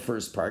skip the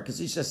first part because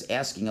he's just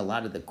asking a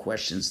lot of the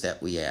questions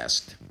that we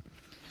asked.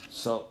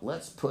 So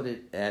let's put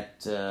it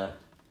at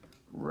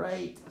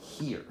right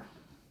here.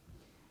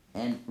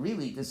 And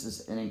really, this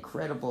is an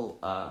incredible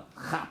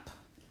chap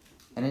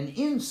and an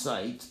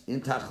insight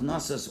into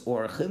Achnasas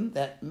Orchim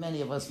that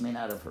many of us may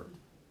not have heard.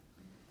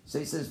 So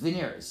he says,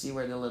 Vayeira. See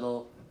where the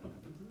little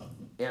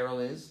arrow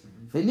is?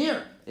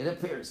 Vayeira, it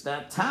appears.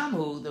 That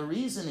Tamhu, the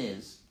reason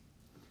is,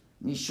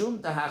 Mishum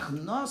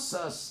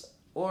Hachnosas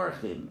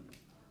Orchim,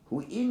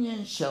 Hu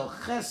Inyan Shel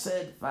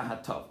Chesed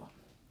Vahatova.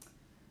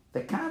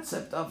 The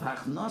concept of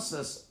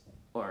Hachnosas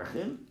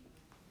Orchim,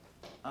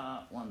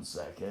 1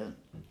 second.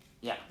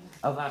 Yeah.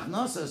 Of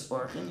Hachnosas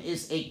Orchim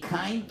is a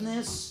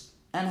kindness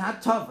and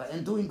Hatova,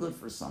 and doing good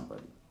for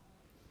somebody.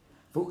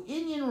 And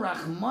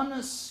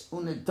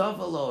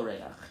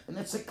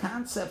it's a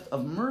concept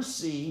of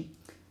mercy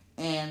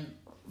and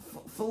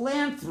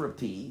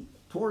philanthropy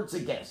towards a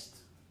guest.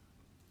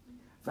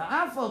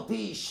 Even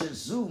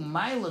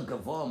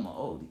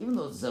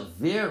though it's a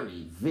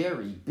very,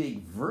 very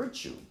big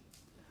virtue,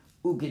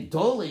 and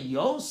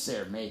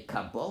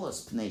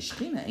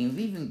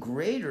even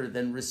greater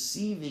than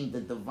receiving the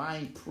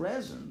divine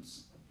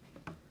presence,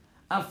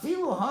 you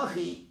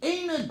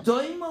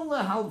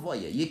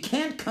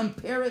can't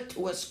compare it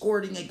to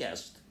escorting a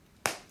guest.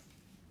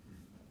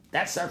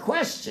 That's our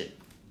question.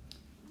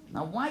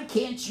 Now, why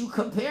can't you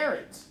compare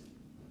it?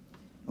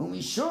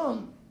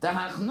 Umishum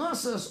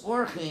dehachnosas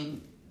orchim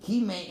hi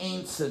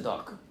me'ein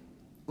tzedakah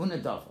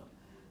unadava.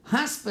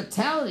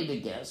 Hospitality to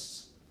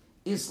guests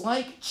is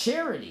like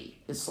charity.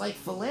 It's like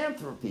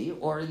philanthropy,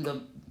 or in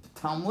the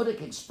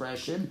Talmudic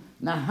expression,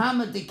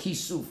 nahama de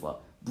kisufa,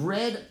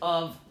 bread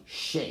of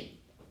shame.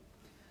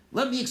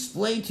 Let me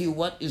explain to you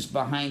what is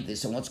behind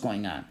this and what's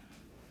going on.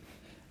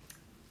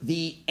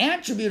 The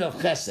attribute of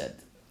chesed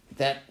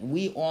that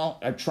we all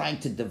are trying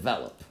to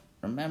develop.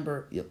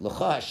 Remember,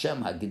 L'cha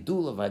Hashem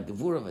ha'gedula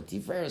v'ha'gevura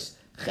v'tiferes.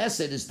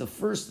 Chesed is the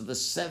first of the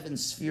 7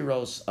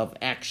 spheros of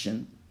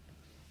action.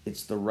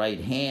 It's the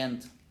right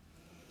hand.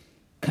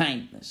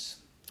 Kindness.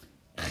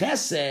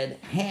 Chesed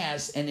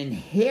has an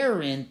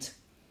inherent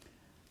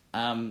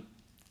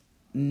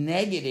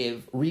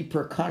negative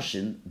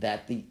repercussion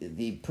that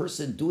the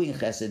person doing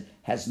chesed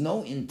has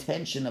no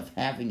intention of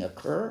having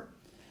occur,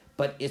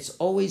 but it's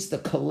always the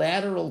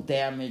collateral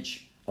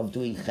damage of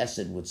doing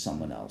chesed with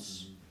someone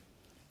else.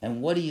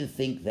 And what do you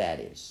think that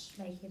is?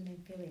 Making them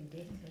feel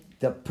indifferent.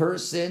 The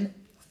person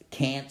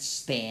can't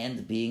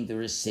stand being the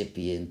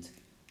recipient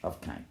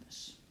of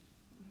kindness.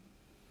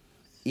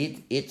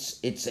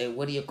 It's a,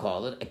 what do you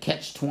call it? A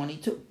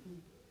catch-22.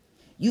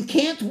 You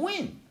can't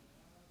win.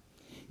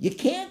 You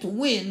can't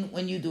win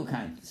when you do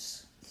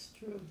kindness. It's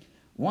true.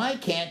 Why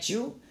can't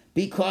you?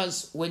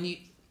 Because when you,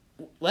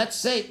 let's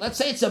say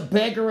it's a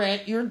beggar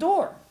at your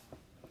door.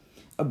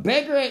 A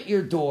beggar at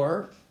your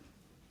door,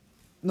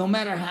 no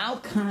matter how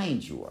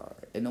kind you are,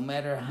 and no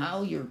matter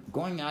how you're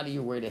going out of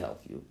your way to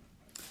help you,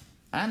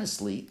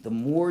 honestly, the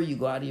more you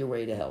go out of your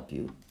way to help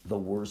you, the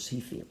worse he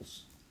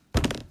feels.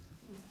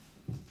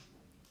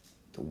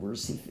 The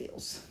worse he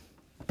feels.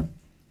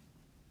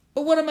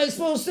 But what am I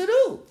supposed to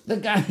do? The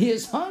guy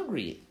is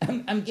hungry.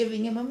 I'm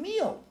giving him a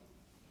meal.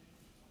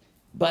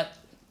 But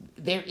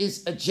there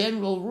is a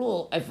general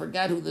rule. I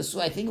forgot who this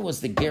was. I think it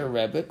was the Ger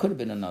Rebbe. It could have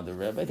been another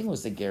Rebbe. I think it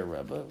was the Ger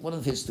Rebbe. One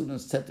of his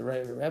students said to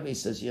the Rebbe, he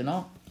says, you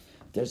know,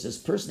 there's this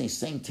person, he's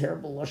saying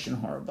terrible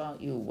Lashon Hara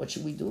about you. What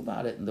should we do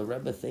about it? And the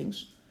Rebbe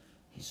thinks,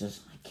 he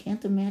says, I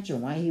can't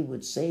imagine why he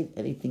would say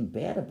anything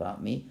bad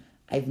about me.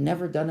 I've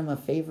never done him a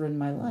favor in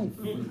my life.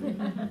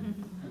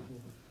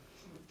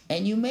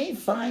 And you may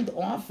find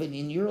often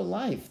in your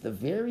life, the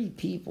very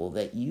people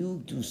that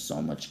you do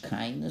so much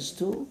kindness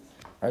to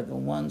are the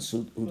ones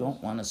who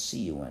don't want to see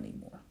you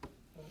anymore.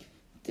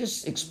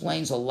 This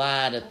explains a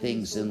lot of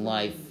things in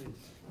life.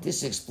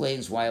 This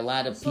explains why a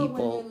lot of people...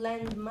 So when you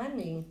lend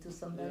money to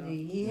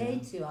somebody, he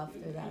hates you after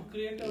that.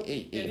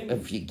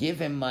 If you give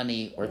him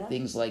money or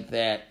things like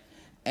that,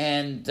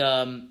 and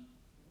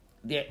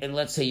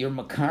let's say you're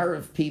makar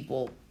of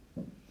people,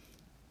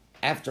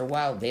 after a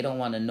while they don't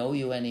want to know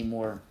you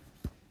anymore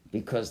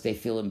because they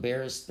feel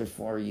embarrassed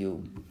before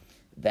you.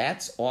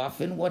 That's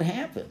often what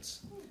happens.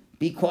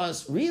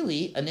 Because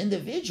really, an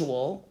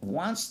individual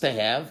wants to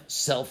have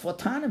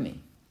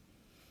self-autonomy.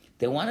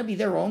 They want to be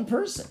their own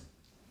person.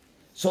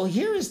 So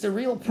here is the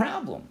real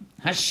problem.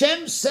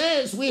 Hashem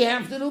says we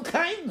have to do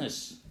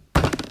kindness.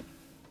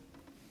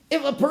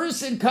 If a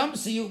person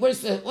comes to you,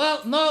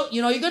 well, no,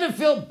 you're going to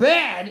feel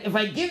bad if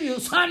I give you,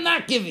 so I'm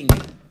not giving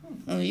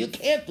you. You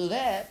can't do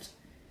that.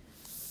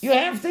 You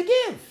have to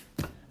give.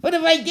 But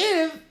if I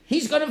give,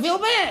 he's going to feel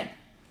bad.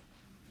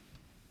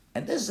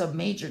 And this is a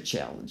major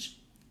challenge.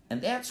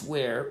 And that's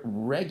where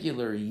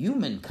regular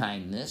human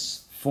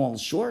kindness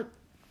falls short,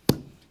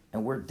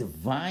 and where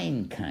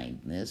divine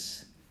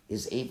kindness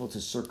is able to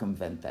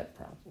circumvent that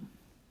problem.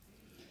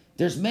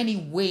 There's many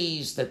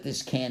ways that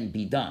this can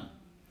be done.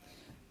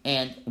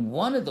 And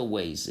one of the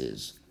ways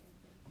is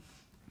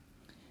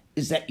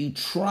that you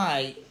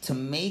try to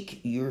make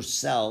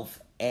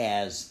yourself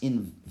as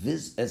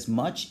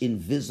much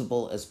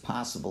invisible as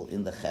possible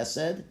in the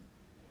chesed,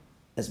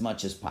 as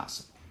much as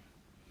possible.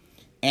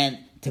 And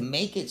to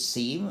make it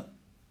seem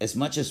as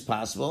much as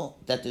possible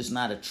that there's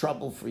not a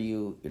trouble for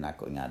you, you're not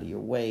going out of your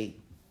way.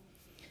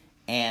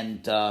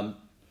 And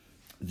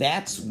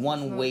that's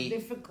one way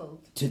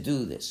difficult to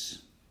do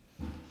this.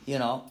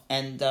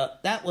 And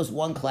that was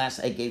one class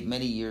I gave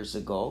many years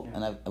ago,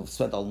 and I've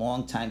spent a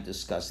long time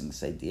discussing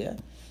this idea.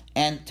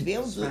 And to be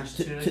able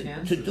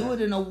to do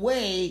it in a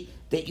way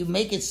that you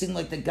make it seem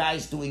like the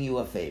guy's doing you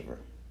a favor.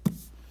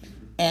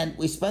 And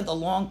we spent a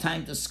long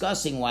time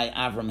discussing why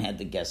Avraham had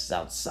the guests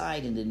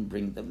outside and didn't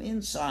bring them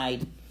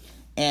inside.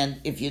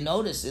 And if you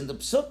notice in the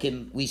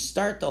Psukim, we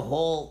start the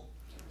whole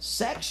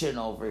section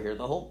over here,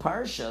 the whole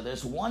Parsha.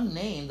 There's one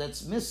name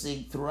that's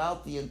missing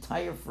throughout the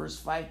entire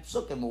first 5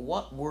 Psukim.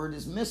 What word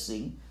is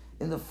missing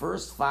in the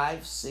first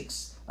 5,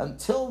 6,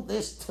 till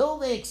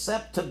they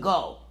accept to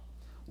go?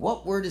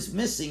 What word is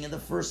missing in the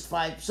first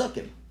 5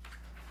 Psukim?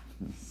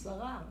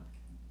 Sarah.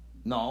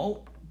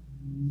 No,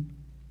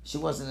 she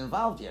wasn't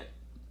involved yet.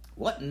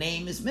 What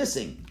name is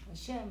missing?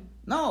 Hashem.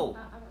 No,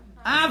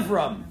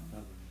 Avram.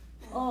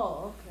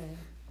 Oh, okay.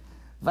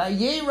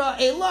 Vayeira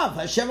elav,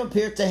 Hashem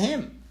appeared to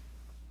him.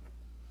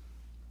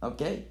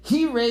 Okay,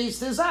 he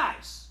raised his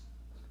eyes,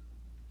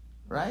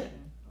 right? Okay.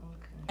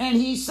 And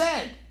he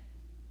said,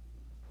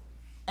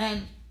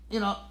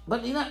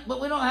 but we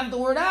don't have the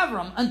word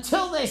Avram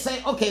until they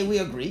say, okay, we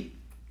agree.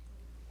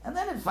 And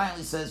then it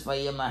finally says,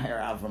 Vayeira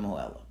Avraham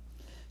Ho'ela.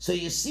 So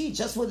you see,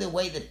 just with the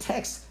way the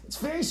text, it's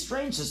very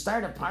strange to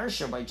start a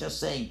parsha by just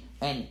saying,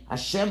 and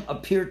Hashem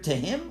appeared to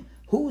him.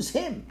 Who's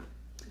him?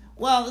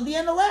 Well, at the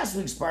end of last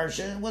week's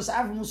parsha, it was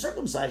Avraham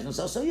circumcised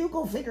himself, so you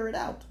go figure it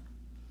out.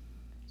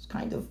 It's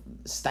kind of,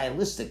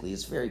 stylistically,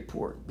 it's very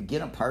poor.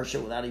 Begin a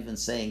parsha without even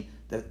saying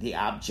the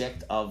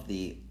object of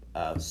the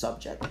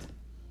subject.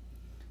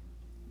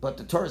 But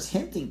the Torah is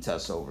hinting to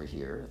us over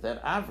here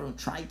that Avraham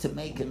tried to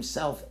make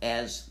himself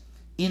as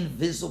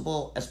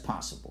invisible as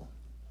possible.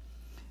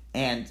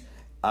 And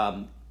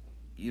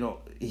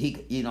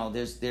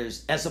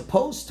there's as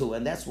opposed to,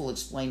 and that's we'll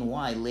explain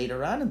why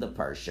later on in the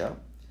parsha,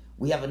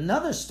 we have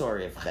another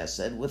story of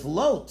Chesed with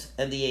Lot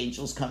and the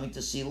angels coming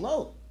to see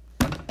Lot,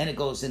 and it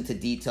goes into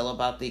detail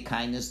about the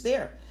kindness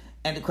there.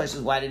 And the question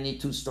is, why do you need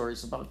two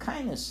stories about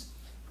kindness?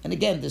 And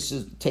again, this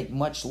is take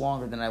much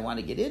longer than I want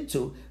to get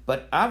into,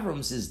 but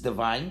Avram's is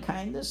divine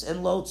kindness,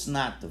 and Lot's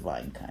not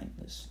divine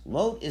kindness.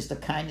 Lot is the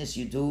kindness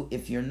you do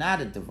if you're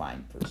not a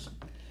divine person.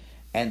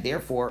 And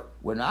therefore,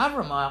 when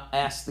Avram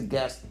asked the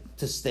guest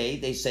to stay,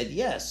 they said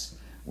yes.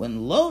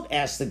 When Lot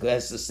asked the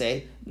guest to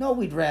stay, no,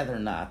 we'd rather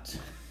not.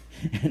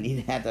 And he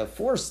had to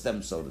force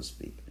them, so to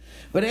speak.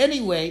 But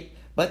anyway,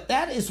 but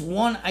that is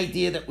one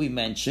idea that we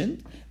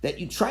mentioned, that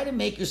you try to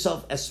make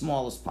yourself as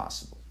small as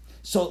possible.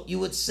 So you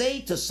would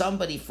say to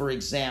somebody, for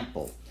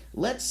example,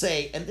 let's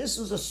say, and this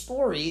was a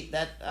story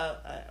that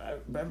I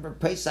remember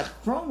Pesach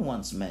Kron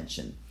once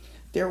mentioned.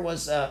 There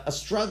was a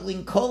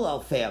struggling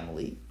Kollel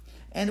family,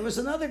 and there was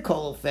another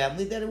Kollel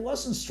family that it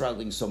wasn't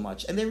struggling so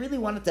much, and they really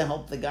wanted to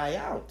help the guy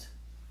out.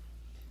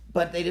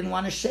 But they didn't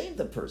want to shame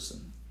the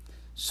person.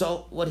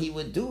 So what he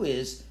would do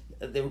is,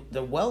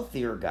 the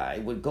wealthier guy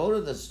would go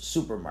to the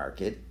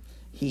supermarket,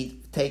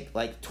 he'd take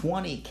like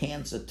 20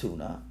 cans of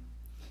tuna,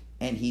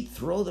 and he'd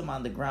throw them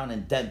on the ground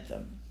and dent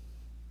them.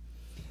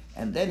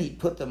 And then he'd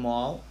put them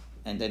all,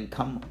 and then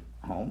come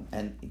home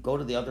and go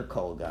to the other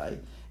coal guy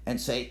and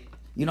say,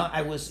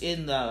 I was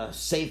in the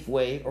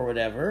Safeway or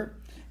whatever,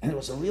 and it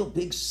was a real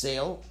big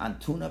sale on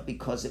tuna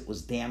because it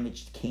was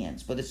damaged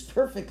cans. But it's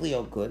perfectly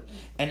all good.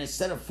 And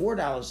instead of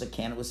 $4 a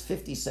can, it was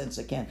 50 cents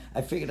a can.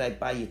 I figured I'd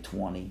buy you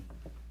 20.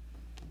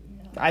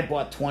 I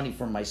bought 20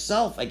 for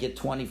myself. I get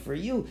 20 for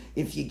you.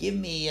 If you give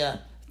me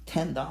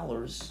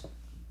 $10...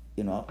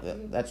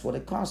 that's what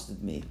it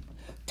costed me.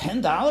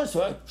 $10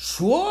 for it?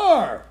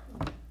 Sure!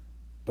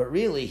 But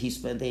really, he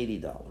spent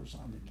 $80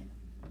 on the can.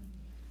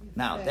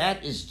 Now,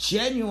 that is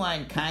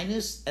genuine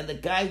kindness, and the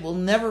guy will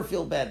never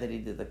feel bad that he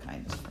did the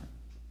kindness for him.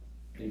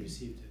 He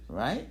received it.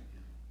 Right?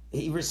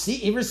 He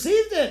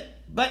received it,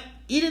 but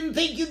he didn't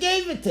think you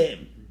gave it to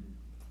him.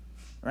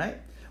 Right?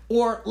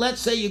 Or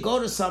let's say you go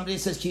to somebody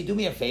and says, can you do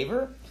me a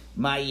favor?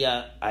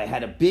 I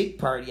had a big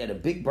party, had a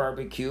big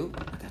barbecue.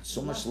 I got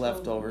so much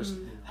leftovers.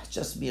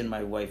 Just me and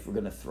my wife, we're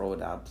going to throw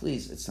it out.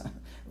 Please, it's not,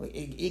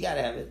 you got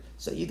to have it.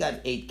 So you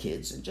got 8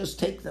 kids, and just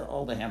take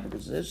all the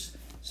hamburgers.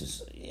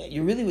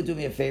 You really would do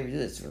me a favor. Do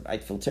this.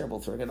 I'd feel terrible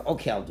throwing it.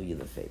 Okay, I'll do you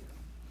the favor.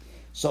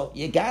 So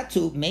you got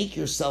to make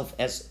yourself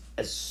as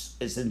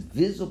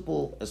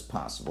invisible as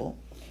possible,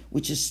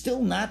 which is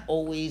still not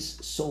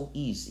always so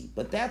easy.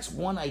 But that's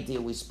one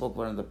idea we spoke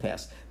about in the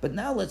past. But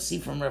now let's see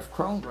from Rav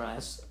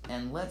Kronglass,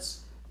 and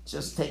let's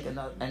just take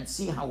another and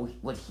see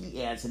what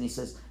he adds. And he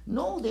says,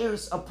 no,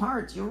 there's a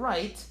part, you're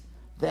right,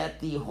 that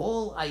the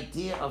whole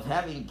idea of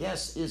having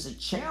guests is a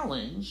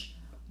challenge,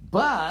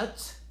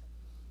 but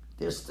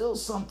there's still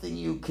something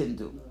you can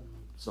do.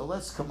 So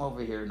let's come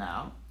over here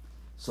now.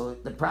 So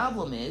the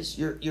problem is,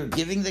 you're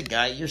giving the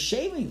guy, you're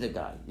shaming the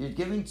guy. You're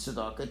giving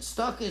tzedakah.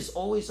 Tzedakah is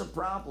always a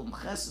problem.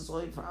 Ches is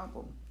always a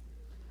problem.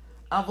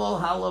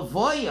 Avol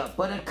halavoya,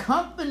 but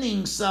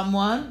accompanying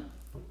someone,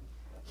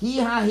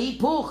 hi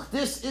ha-hipuch,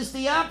 this is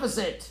the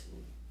opposite.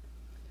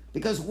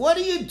 Because what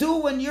do you do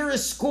when you're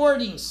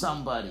escorting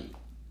somebody?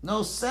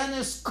 No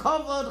senes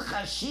kovod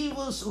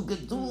chashivus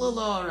ugedula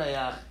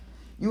lo'areach.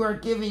 You are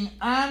giving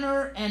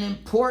honor and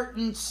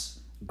importance,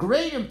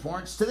 great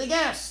importance, to the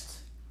guest.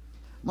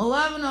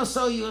 Malavin,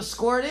 so you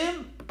escort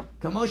him,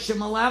 kamosha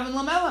malavin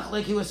lamelech,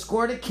 like you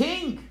escort a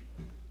king.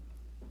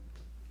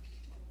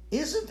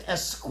 Isn't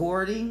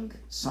escorting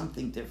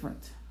something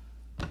different?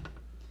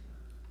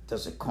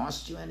 Does it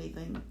cost you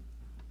anything?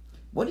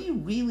 What are you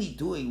really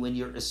doing when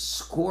you're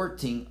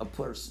escorting a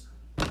person?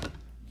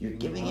 You're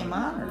giving him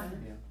honor.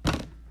 Yeah.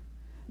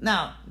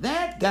 Now,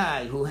 that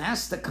guy who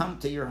has to come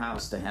to your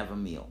house to have a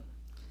meal,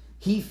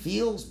 he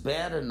feels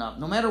bad enough,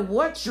 no matter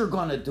what you're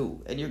going to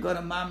do, and you're going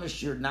to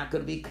mamish, you're not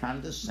going to be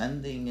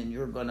condescending, and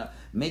you're going to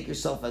make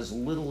yourself as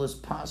little as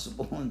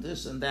possible, and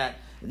this and that.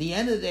 At the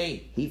end of the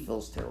day, he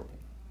feels terrible.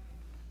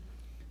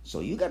 So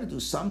you got to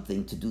do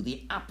something to do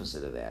the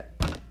opposite of that.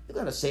 You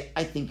got to say,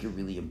 I think you're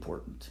really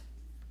important.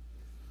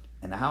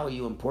 And how are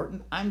you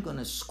important? I'm going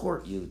to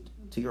escort you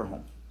to your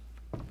home.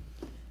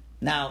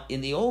 Now,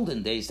 in the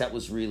olden days, that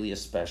was really a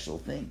special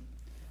thing.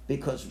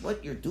 Because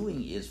what you're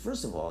doing is,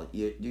 first of all,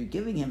 you're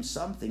giving him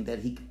something that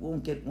he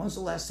won't get. When's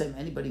the last time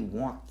anybody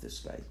walked this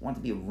guy? Want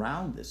to be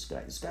around this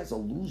guy? This guy's a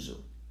loser.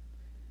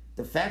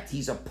 The fact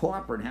he's a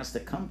pauper and has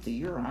to come to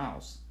your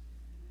house,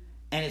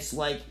 And it's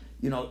like,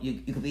 you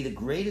could be the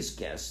greatest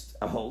guest,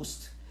 a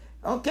host.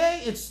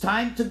 Okay, it's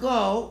time to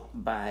go.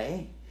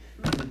 Bye.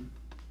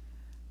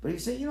 But you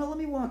say, let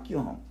me walk you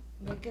home.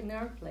 Like an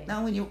airplane.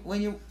 Now when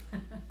you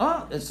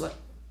it's like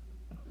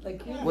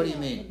what do you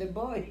mean? The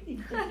boy.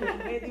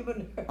 Made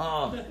even hurt.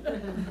 Oh,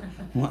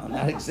 well,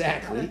 not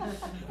exactly,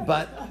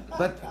 but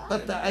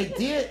the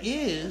idea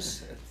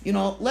is,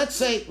 let's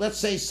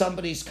say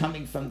somebody's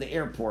coming from the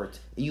airport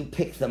and you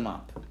pick them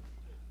up.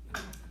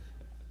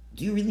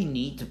 Do you really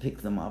need to pick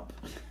them up?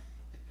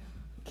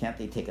 Can't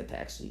they take a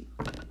taxi?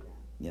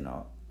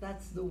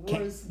 That's the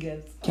worst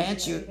gift.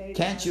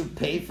 Can't you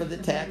pay for the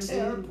taxi?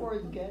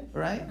 Airport gift.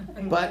 Right?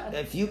 But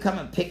if you come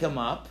and pick him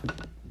up,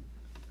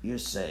 you're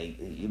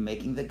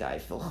making the guy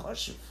feel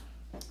choshev.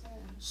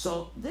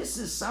 So this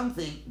is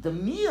something, the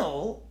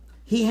meal,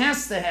 he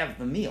has to have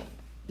the meal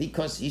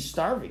because he's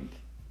starving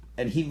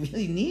and he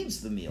really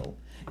needs the meal.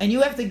 And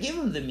you have to give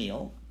him the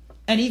meal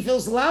and he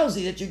feels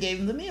lousy that you gave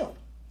him the meal.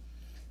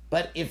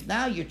 But if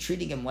now you're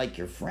treating him like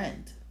your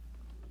friend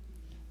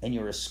and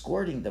you're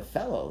escorting the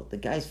fellow, the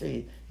guy's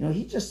very,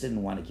 he just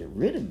didn't want to get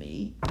rid of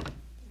me.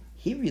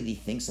 He really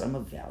thinks I'm a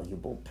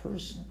valuable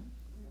person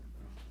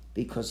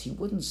because he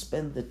wouldn't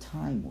spend the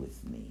time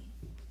with me.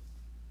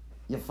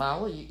 You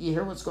follow? You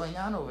hear what's going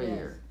on over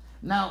here?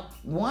 Now,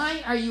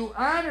 why are you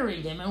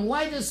honoring him and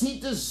why does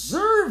he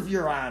deserve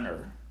your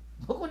honor?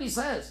 Look what he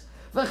says.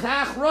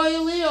 V'chach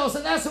royalios,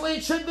 and that's the way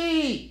it should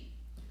be.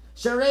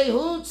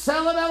 Sharehu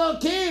tzelem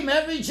Elokim,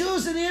 every Jew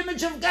is in the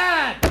image of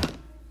God.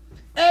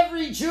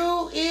 Every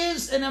Jew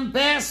is an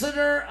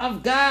ambassador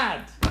of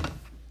God.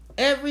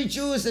 Every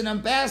Jew is an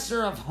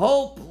ambassador of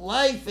hope,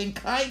 life, and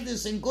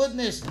kindness and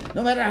goodness.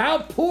 No matter how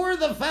poor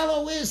the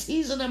fellow is,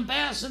 he's an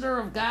ambassador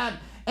of God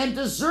and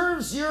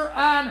deserves your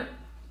honor.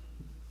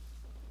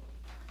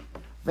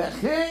 And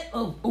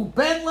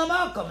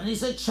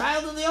he's a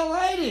child of the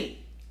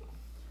Almighty.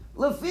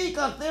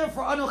 Lefikach,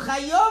 therefore, anu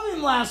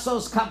chayovim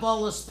lasos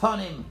kabbalas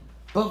panim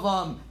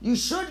bavam. You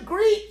should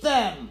greet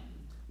them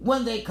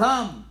when they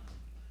come.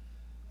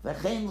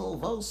 V'chein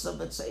l'vosa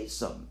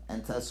b'tzeisam,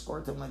 and to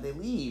escort them when they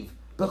leave.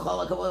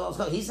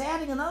 He's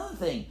adding another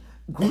thing.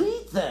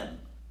 Greet them.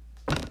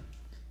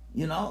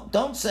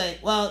 Don't say,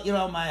 well,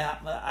 I'm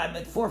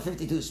at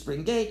 452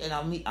 Spring Gate, and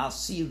I'll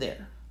see you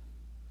there.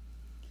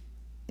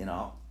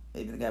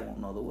 Maybe the guy won't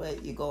know the way.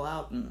 You go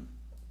out and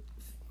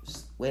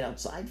just wait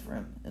outside for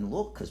him and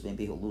look, because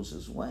maybe he'll lose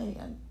his way.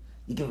 And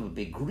you give him a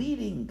big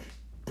greeting,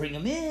 bring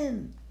him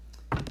in.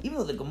 Even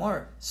though the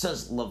Gemara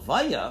says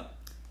Levaya,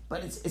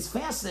 but it's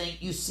fascinating.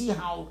 You see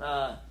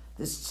how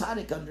this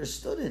tzaddik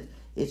understood it.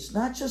 It's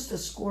not just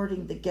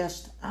escorting the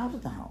guest out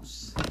of the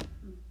house.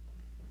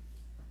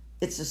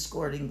 It's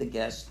escorting the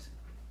guest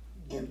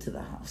into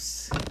the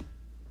house.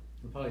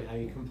 Probably how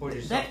you comport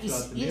yourself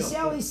throughout the meal. You see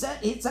how he said?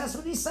 That's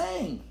what he's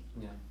saying.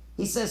 Yeah.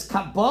 He says,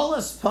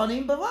 "Kabbalas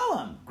panim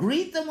b'valam."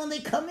 Greet them when they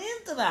come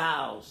into the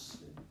house,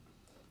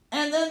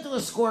 and then to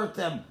escort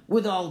them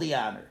with all the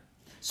honor.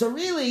 So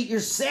really, you're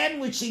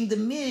sandwiching the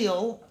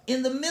meal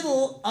in the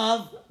middle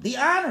of the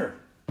honor.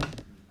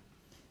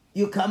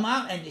 You come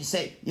out and you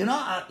say,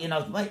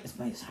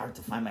 it's hard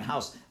to find my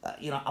house.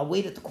 I'll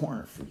wait at the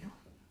corner for you,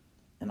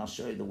 and I'll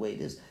show you the way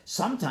it is.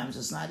 Sometimes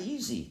it's not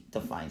easy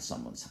to find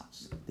someone's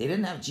house. They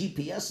didn't have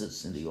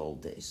GPSs in the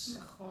old days,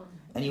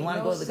 and you want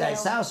to go to the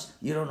guy's house.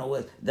 You don't know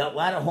what. A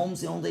lot of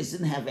homes in the old days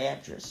didn't have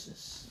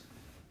addresses.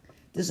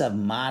 This is a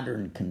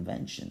modern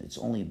convention. It's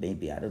only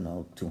maybe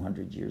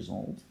 200 years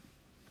old.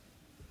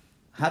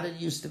 How did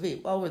it used to be?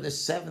 Well, we're the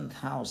seventh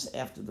house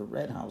after the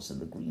red house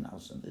and the green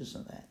house and this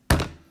and that.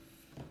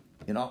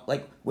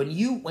 Like when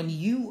you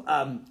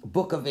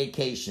book a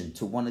vacation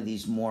to one of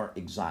these more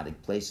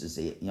exotic places,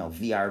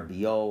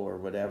 VRBO or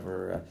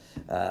whatever,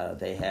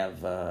 they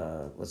have,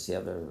 what's the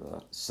other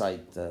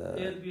site?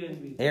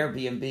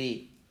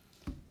 Airbnb.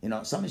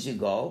 Sometimes you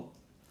go,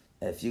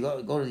 if you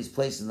go to these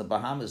places in the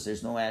Bahamas,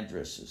 there's no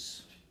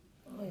addresses.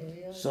 Oh,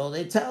 yeah. So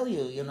they tell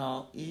you,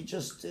 you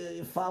just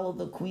you follow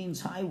the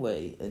Queens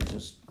Highway and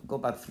just go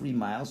about 3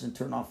 miles and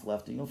turn off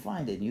left and you'll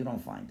find it. And you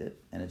don't find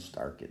it, and it's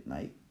dark at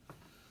night.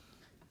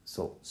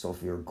 So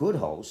if you're a good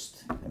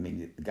host,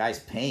 the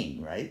guy's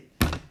paying, right?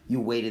 You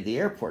wait at the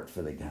airport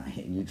for the guy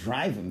and you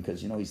drive him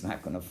because he's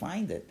not going to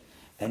find it.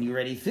 And you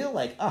already feel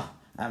like,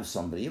 I'm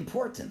somebody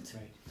important.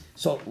 Right.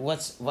 So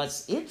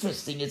what's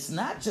interesting, it's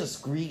not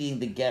just greeting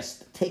the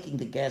guest, taking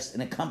the guest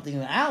and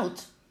accompanying him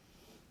out.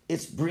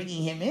 It's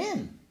bringing him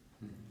in,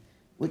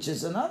 which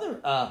is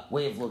another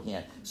way of looking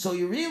at it. So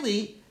you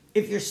really,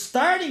 if you're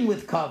starting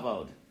with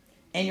kavod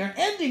and you're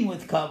ending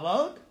with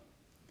kavod,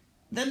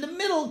 then the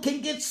middle can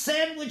get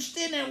sandwiched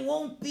in and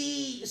won't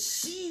be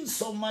seen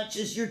so much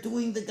as you're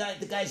doing the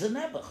guy's a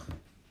nebuch.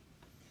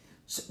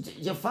 So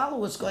you follow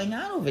what's going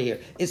on over here?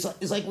 It's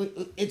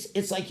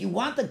like you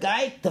want the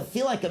guy to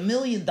feel like $1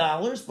 million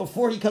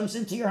before he comes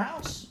into your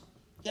house.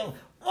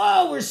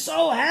 Oh, we're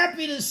so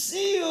happy to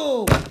see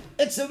you.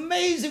 It's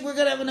amazing. We're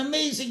going to have an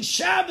amazing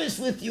Shabbos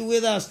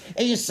with us.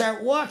 And you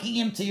start walking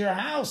him to your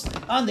house.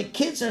 And the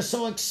kids are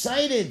so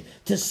excited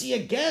to see a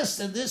guest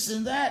and this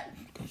and that.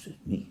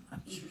 Me,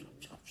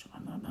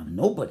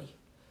 nobody.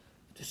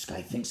 This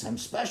guy thinks I'm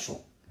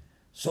special.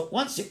 So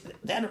once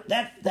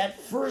that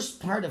first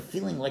part of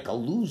feeling like a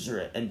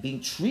loser and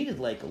being treated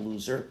like a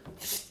loser,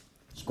 it's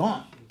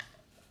gone.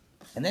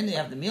 And then you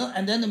have the meal,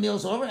 and then the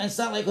meal's over, and it's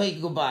not like, hey,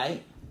 goodbye.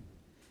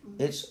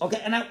 It's,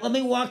 okay, and let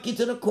me walk you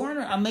to the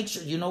corner. I'll make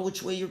sure you know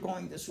which way you're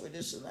going, this way,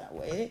 this, and that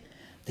way.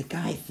 The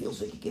guy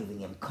feels like you're giving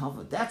him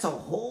cover. That's a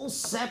whole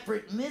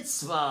separate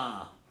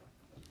mitzvah.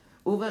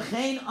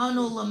 Uvechein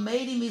anu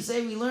lamedim, we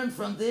say we learn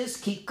from this,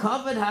 ki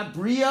kavod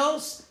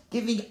habrios,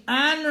 giving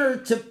honor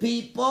to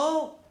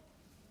people,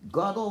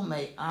 gadol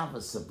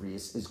me'avas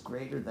habrios, is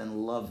greater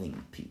than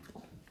loving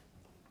people.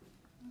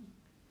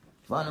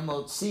 We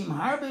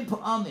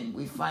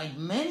find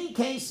many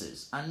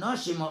cases.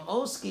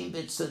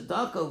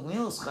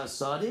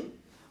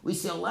 We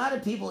see a lot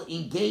of people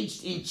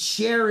engaged in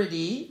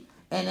charity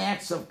and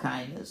acts of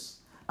kindness.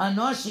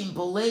 Anoshim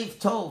belev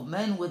tov,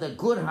 men with a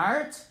good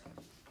heart.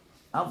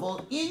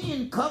 But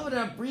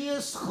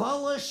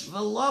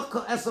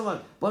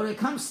when it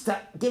comes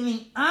to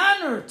giving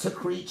honor to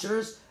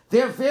creatures,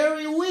 they're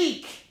very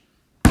weak.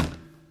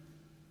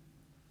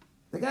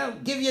 The guy will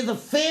give you the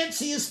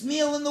fanciest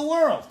meal in the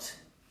world.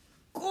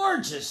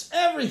 Gorgeous,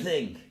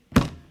 everything.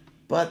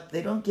 But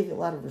they don't give you a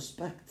lot of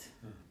respect.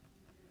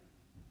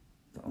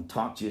 They don't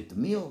talk to you at the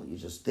meal. You're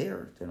just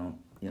there. They don't,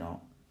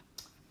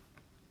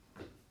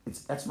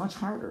 That's much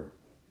harder.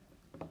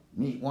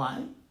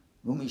 Why?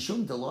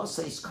 The law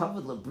says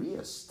covered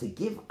labrius. To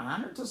give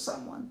honor to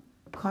someone,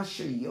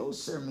 kasher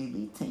yoser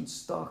militain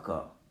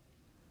staka.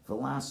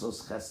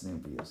 Velasos chesed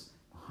brius.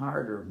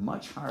 Harder,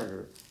 much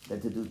harder than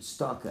to do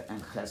tzedakah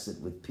and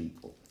chesed with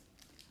people.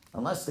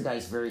 Unless the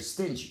guy's very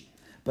stingy.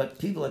 But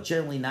people are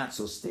generally not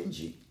so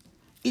stingy.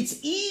 It's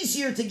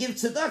easier to give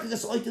tzedakah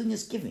because all you're doing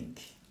is giving.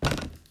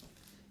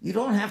 You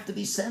don't have to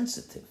be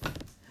sensitive.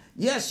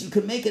 Yes, you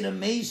can make an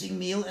amazing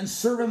meal and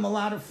serve him a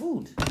lot of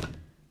food.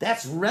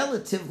 That's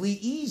relatively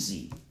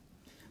easy.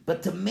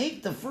 But to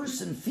make the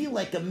person feel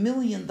like $1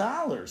 million,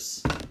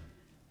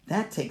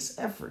 that takes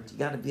effort. You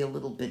got to be a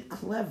little bit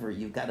clever.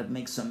 You've got to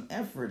make some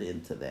effort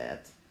into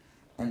that.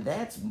 And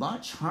that's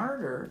much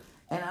harder.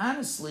 And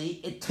honestly,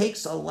 it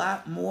takes a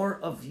lot more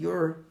of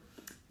your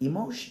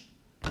emotion.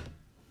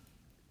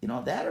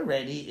 That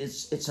already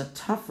it's a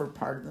tougher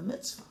part of the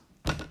mitzvah.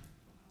 Do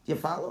you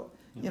follow?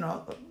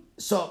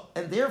 So,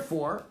 and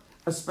therefore,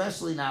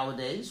 especially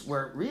nowadays,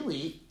 where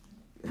really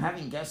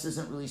having guests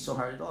isn't really so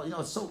hard at all.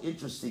 It's so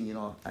interesting,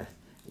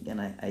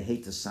 I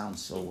hate to sound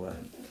so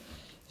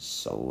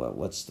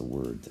what's the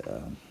word?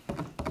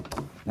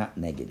 Not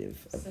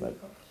negative, but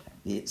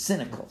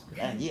cynical.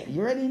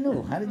 You already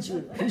knew.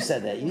 Who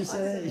said that? You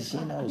said that? She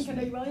knows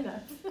me.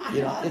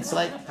 It's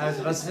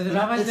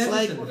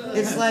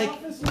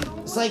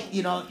like,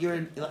 you're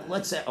in,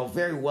 let's say a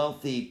very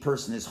wealthy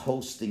person is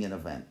hosting an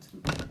event.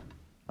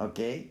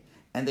 Okay?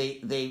 And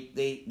they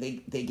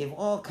give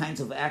all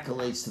kinds of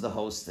accolades to the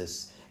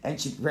hostess. And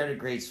she prepared a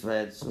great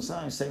spread. So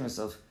sometimes I say to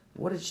myself,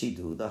 what did she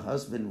do? The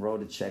husband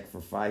wrote a check for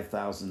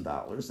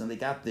 $5,000, and they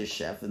got this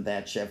chef and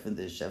that chef and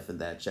this chef and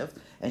that chef,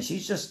 and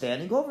she's just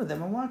standing over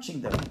them and watching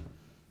them.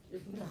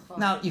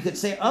 Now, you could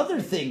say other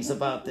things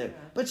about them,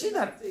 but she's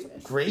not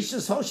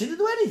gracious host. She didn't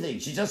do anything.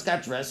 She just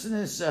got dressed and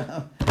is,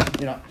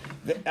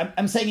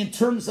 I'm saying in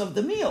terms of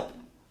the meal.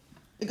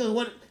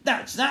 Because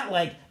it's not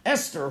like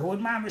Esther, who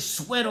would mama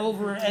sweat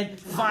over and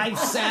 5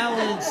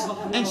 salads,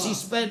 and she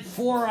spent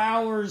 4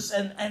 hours,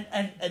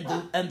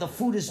 and the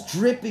food is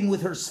dripping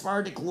with her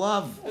Sephardic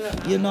love,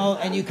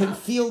 and you can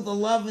feel the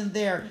love in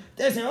there.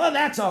 They say, oh,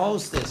 that's a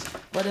hostess.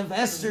 But if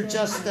Esther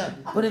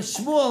but if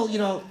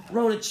Shmuel,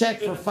 wrote a check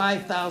for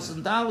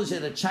 $5,000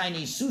 at a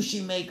Chinese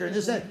sushi maker, and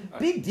this that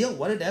big deal.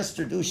 What did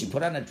Esther do? She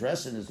put on a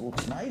dress and it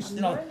looks nice.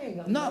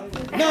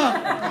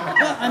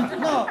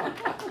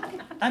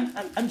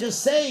 I'm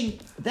just saying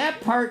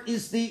that part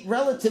is the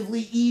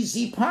relatively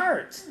easy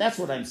part. That's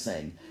what I'm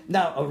saying.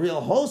 Now, a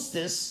real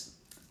hostess,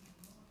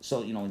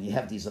 so, when you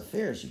have these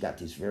affairs, you got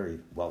these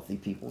very wealthy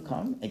people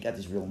come, and you got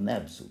these real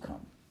nebs who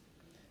come.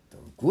 The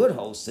good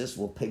hostess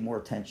will pay more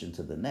attention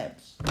to the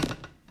nebs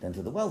than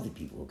to the wealthy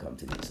people who come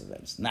to these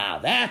events. Now,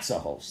 that's a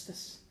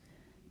hostess.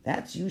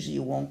 That's usually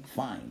you won't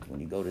find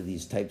when you go to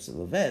these types of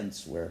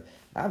events where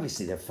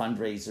obviously they're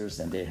fundraisers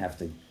and they have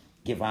to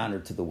give honor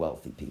to the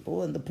wealthy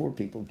people, and the poor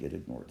people get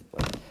ignored.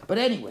 But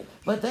anyway,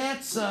 but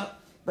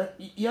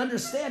you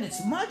understand,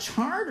 it's much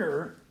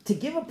harder to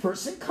give a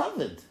person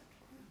kavod.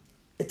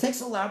 It takes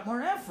a lot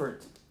more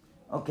effort.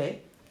 Okay.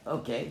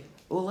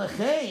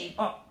 Ulechei.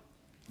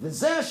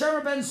 V'zeh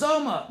Asher ben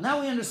Zoma. Now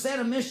we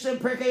understand a Mishnah in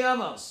Perkei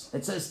Avos.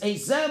 It says,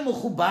 Eizeh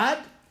muchubad,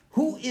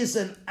 who is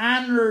an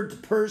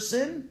honored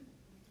person?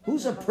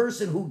 Who's a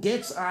person who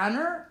gets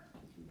honor?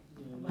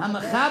 One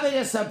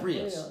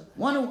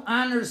who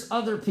honors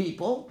other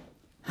people.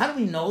 How do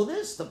we know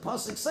this? The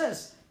pasuk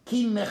says,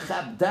 "Ki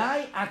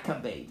mechabdai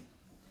akabed."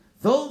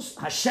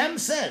 Hashem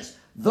says,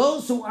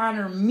 those who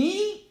honor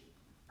me,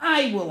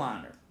 I will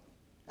honor.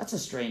 That's a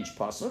strange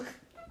pasuk.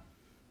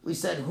 We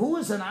said, who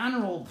is an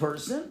honorable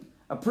person?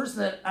 A person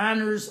that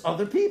honors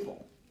other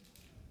people.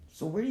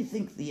 So where do you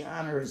think the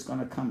honor is going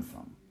to come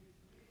from?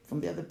 from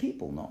the other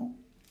people, no?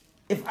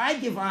 If I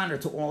give honor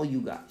to all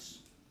you guys,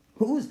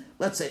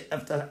 let's say,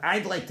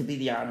 I'd like to be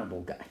the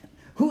honorable guy.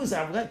 Who is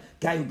that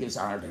guy who gives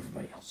honor to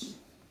everybody else?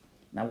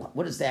 Now,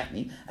 what does that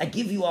mean? I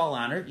give you all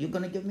honor, you're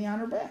going to give me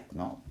honor back.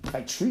 No. If I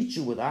treat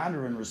you with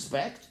honor and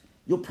respect,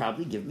 you'll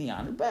probably give me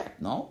honor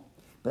back. No.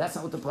 But that's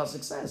not what the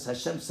pasuk says.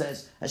 Hashem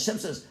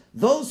says,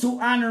 those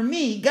who honor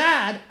me,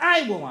 God,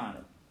 I will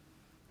honor.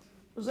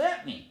 What does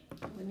that mean?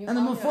 And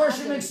the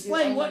Meforshim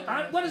explain, what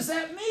does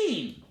that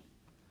mean?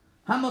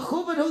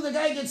 HaMechubed, who the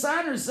guy gets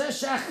honor,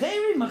 says,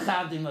 Sha'acheri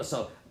mechavdim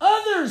laso.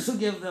 Others who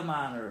give them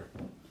honor.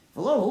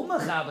 V'lo hu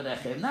mechabed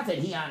echem. Not that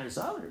he honors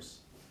others.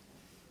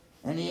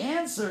 And he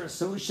answers,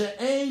 so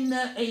she'ein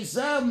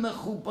ezav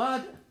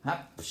mechubad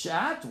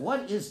hapshat.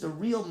 What is the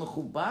real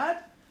mechubad?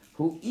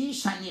 Hu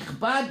ish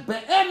hanichbad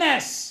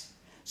be'emes.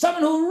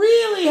 Someone who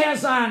really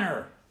has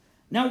honor.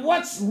 Now,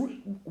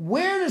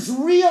 where does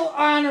real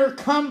honor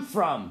come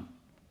from?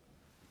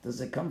 Does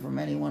it come from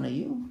any one of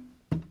you?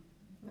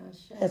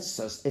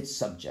 It's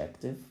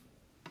subjective.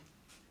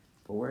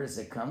 But where does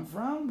it come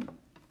from?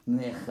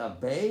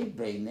 Nechabe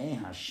beinei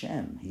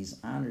Hashem. He's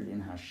honored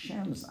in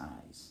Hashem's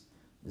eyes.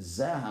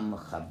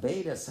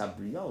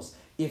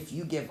 If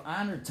you give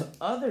honor to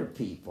other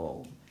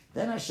people,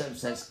 then Hashem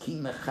says, Ki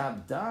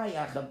mechabdai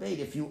achabed.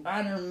 If you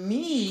honor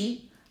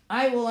me,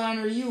 I will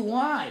honor you.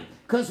 Why?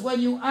 Because when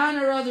you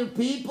honor other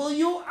people,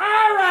 you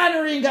are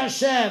honoring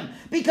Hashem.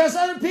 Because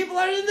other people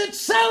are in the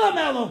Tselem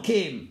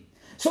Elokim.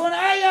 So when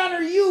I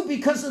honor you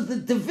because of the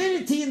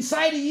divinity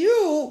inside of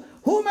you,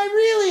 who am I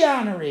really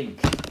honoring?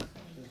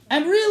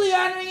 I'm really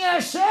honoring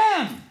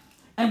Hashem.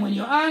 And when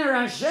you honor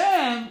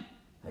Hashem,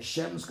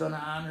 Hashem's going to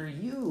honor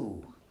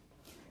you.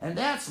 And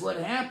that's what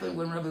happened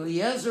when Rabbi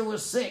Eliezer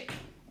was sick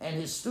and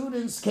his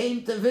students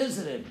came to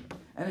visit him.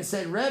 And he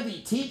said,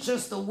 Rebbe, teach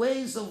us the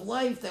ways of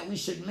life that we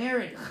should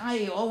merit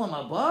Chaye Olam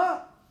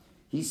Haba.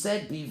 He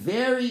said, be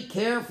very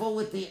careful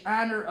with the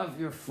honor of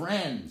your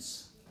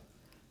friends.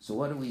 So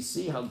what do we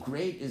see? How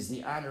great is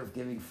the honor of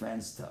giving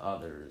friends to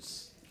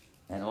others.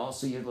 And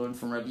also you learn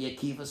from Rabbi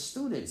Akiva's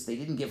students. They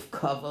didn't give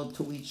kavod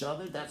to each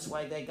other. That's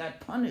why they got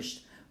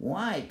punished.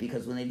 Why?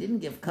 Because when they didn't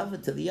give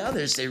kavod to the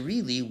others, they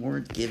really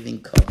weren't giving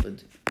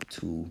kavod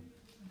to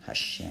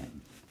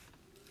Hashem.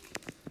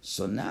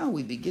 So now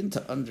we begin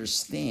to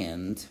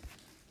understand,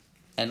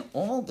 and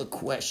all the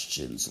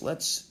questions,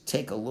 let's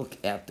take a look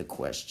at the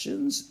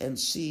questions and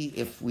see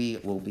if we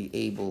will be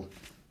able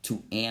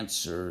to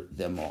answer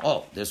them all.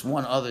 Oh, there's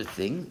one other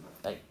thing.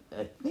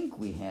 I think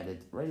we had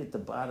it right at the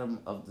bottom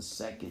of the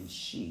second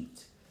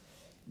sheet.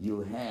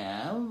 You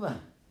have,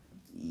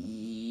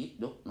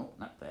 no,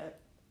 not that.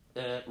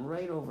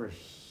 Right over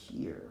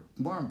here.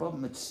 More above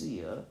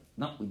Metzia.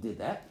 No, we did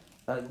that.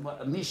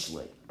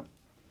 Mishlei.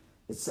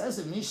 It says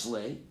in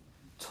Mishlei,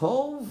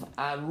 Tov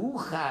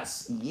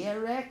aruchas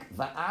yerek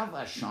va'av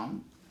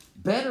Hashem.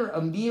 Better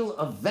a meal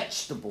of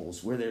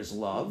vegetables where there's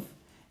love.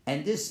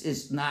 And this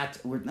is not,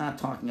 we're not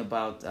talking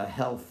about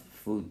health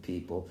food,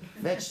 people.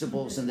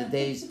 Vegetables in the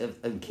days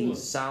of King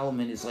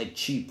Solomon is like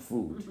cheap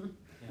food.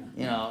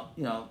 You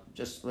know,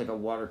 just like a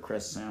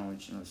watercress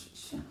sandwich.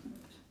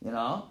 You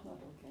know?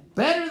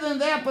 Better than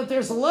that, but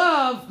there's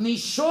love.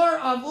 Mishor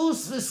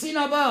avus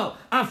v'sinabo.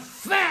 A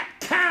fat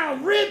cow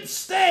rib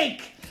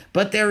steak.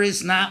 But there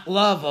is not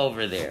love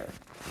over there.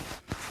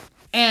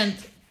 And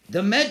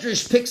the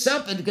Medrash picks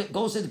up and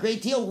goes into a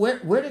great deal. Where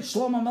did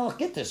Shlomo Melech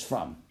get this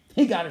from?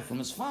 He got it from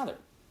his father.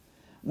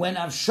 When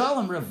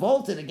Avshalom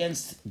revolted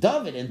against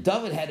David, and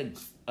David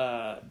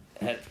was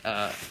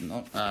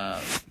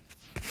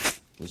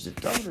it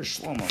David or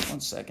Shlomo? 1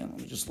 second,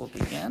 let me just look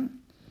again.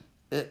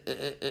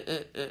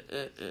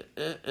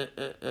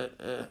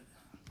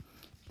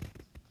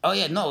 Oh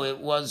yeah, no, it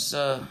was.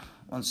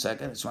 1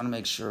 second, I just want to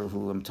make sure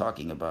who I'm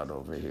talking about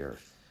over here.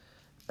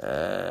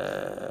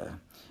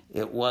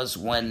 It was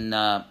when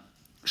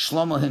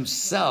Shlomo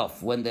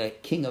himself, when the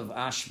king of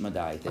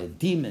Ashmedai, the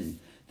demon,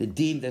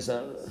 there's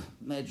a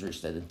medrash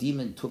that the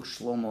demon took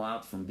Shlomo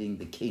out from being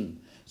the king.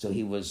 So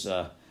he was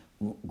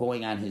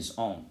going on his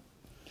own.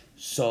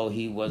 So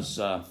he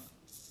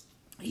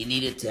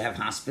needed to have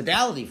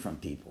hospitality from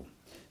people.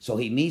 So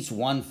he meets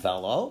one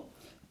fellow,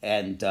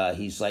 and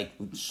he's like,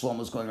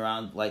 Shlomo's going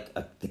around like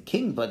the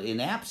king, but in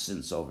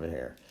absence over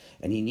here.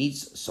 And he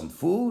needs some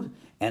food,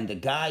 and the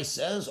guy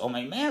says, oh,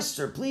 my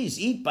master, please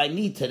eat by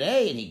me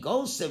today. And he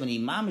goes to him, and he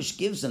mamish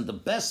gives him the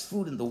best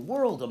food in the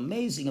world.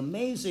 Amazing,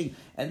 amazing.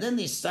 And then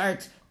they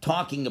start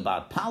talking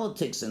about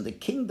politics and the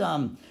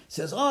kingdom.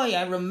 Says, oh,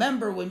 yeah, I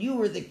remember when you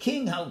were the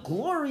king, how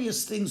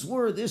glorious things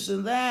were, this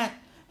and that.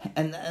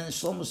 And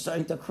Shlomo's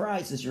starting to cry.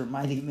 He says, you're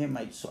reminding me of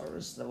my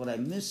sorrows, that what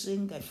I'm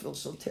missing, I feel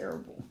so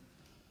terrible.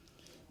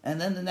 And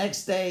then the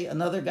next day,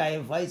 another guy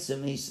invites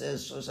him. He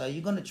says, so are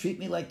you going to treat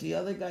me like the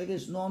other guy? He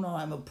goes, no,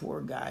 I'm a poor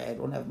guy. I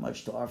don't have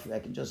much to offer. I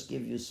can just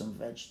give you some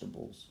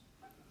vegetables.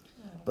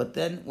 But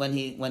then when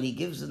he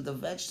gives him the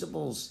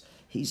vegetables,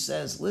 he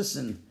says,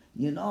 listen,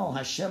 you know,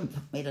 Hashem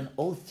made an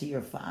oath to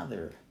your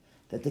father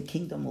that the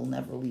kingdom will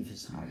never leave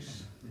his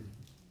house.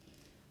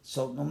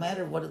 So no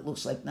matter what it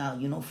looks like now,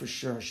 you know for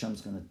sure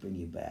Hashem's going to bring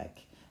you back.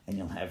 and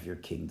you'll have your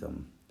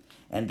kingdom.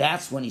 And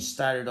that's when he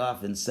started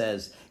off and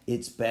says,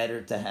 it's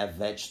better to have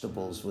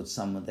vegetables with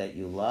someone that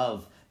you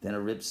love than a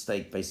rib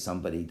steak by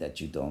somebody that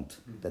you don't,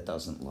 that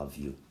doesn't love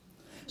you.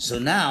 So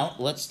now,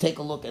 let's take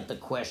a look at the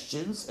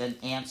questions and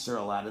answer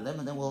a lot of them,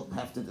 and then we'll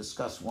have to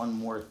discuss one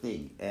more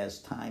thing as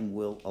time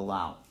will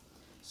allow.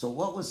 So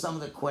what were some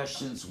of the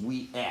questions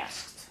we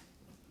asked?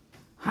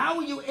 How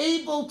are you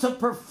able to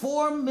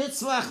perform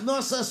mitzvah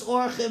achnosas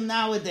orchim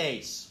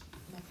nowadays?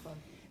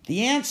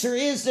 The answer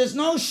is there's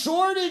no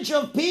shortage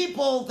of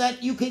people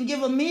that you can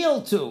give a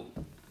meal to.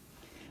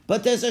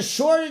 But there's a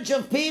shortage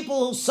of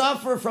people who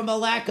suffer from a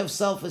lack of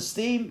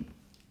self-esteem.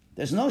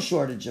 There's no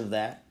shortage of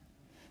that.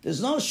 There's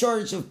no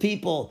shortage of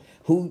people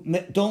who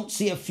don't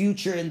see a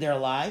future in their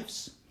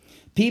lives.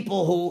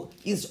 People who,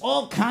 there's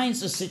all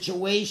kinds of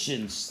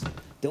situations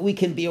that we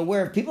can be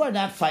aware of. People are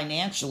not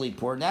financially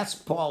poor. And that's,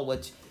 Paul,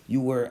 what you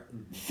were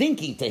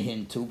thinking to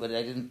hint to, but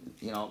I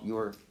didn't,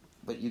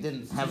 but you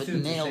didn't have it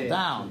nailed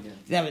down. You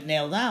didn't have it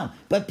nailed down.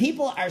 But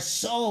people are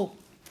so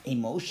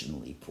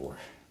emotionally poor.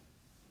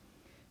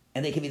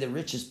 And they can be the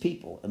richest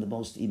people and the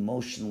most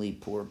emotionally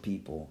poor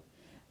people.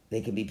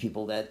 They can be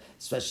people that,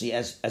 especially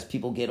as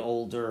people get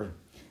older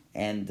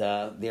and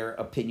their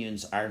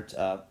opinions aren't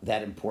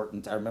that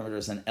important. I remember there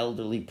was an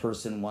elderly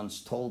person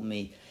once told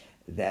me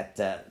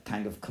that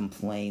kind of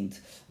complained,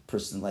 a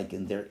person like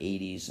in their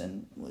 80s,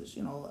 and was,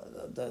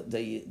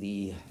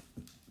 the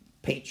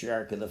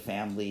patriarch of the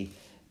family,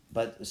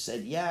 but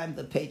said, yeah, I'm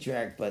the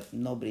patriarch, but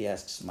nobody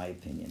asks my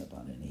opinion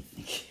about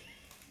anything.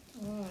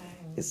 Oh.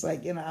 It's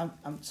like,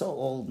 I'm so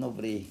old,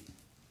 nobody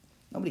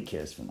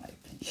cares for my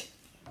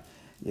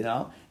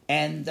opinion,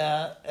 and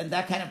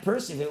that kind of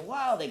person,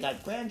 wow, they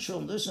got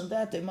grandchildren, this and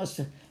that, they must,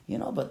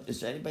 but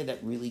is there anybody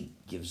that really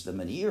gives them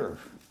an ear,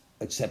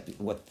 except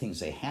what things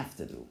they have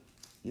to do?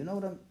 You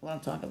know what I'm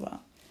talking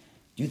about?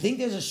 Do you think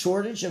there's a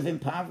shortage of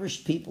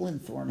impoverished people in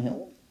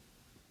Thornhill?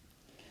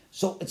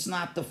 So it's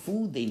not the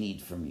food they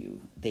need from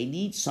you. They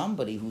need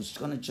somebody who's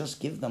going to just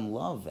give them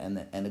love and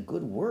a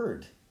good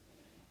word.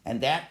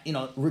 And that,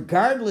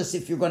 regardless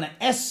if you're going to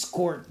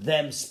escort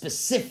them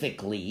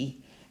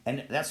specifically,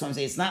 and that's what I'm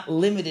saying, it's not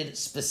limited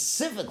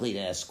specifically to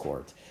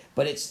escort,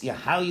 but it's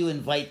how you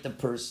invite the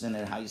person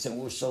and how you say,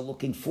 we're so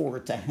looking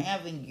forward to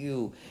having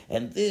you,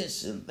 and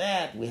this and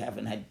that. We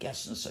haven't had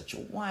guests in such a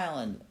while,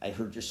 and I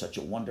heard you're such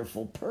a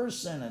wonderful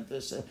person, and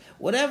this,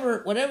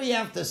 whatever you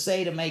have to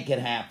say to make it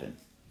happen.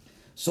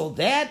 So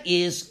that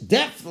is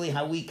definitely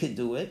how we could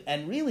do it,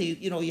 and really,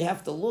 you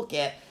have to look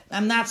at,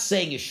 I'm not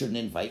saying you shouldn't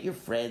invite your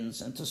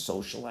friends and to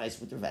socialize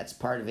with them. That's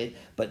part of it.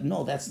 But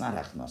no, that's not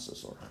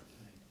achnasas orchim.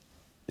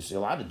 You're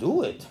allowed to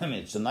do it. I mean,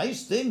 it's a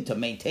nice thing to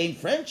maintain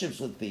friendships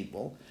with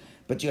people.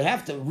 But you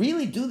have to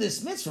really do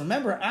this mitzvah.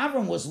 Remember,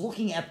 Avraham was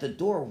looking at the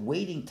door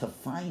waiting to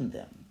find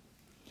them.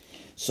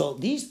 So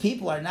these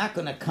people are not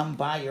going to come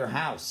by your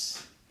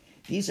house.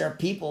 These are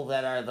people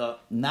that are the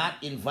not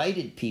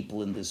invited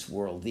people in this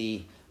world.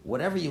 The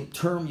whatever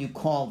term you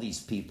call these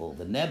people,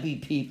 the Nebi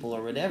people,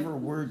 or whatever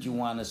word you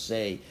want to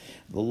say,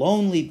 the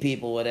lonely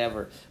people,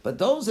 whatever. But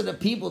those are the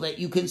people that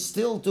you can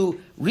still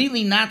do,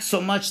 really not so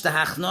much the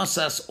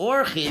hachnosas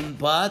orchim,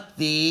 but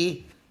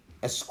the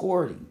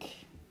escorting,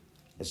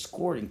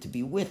 to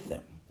be with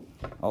them.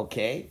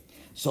 Okay?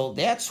 So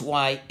that's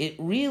why when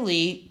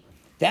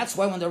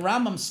the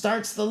Rambam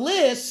starts the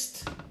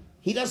list,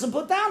 he doesn't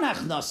put down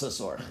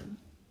hachnosas orchim.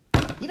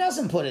 He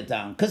doesn't put it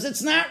down, because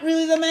it's not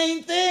really the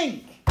main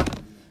thing.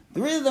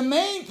 Really, the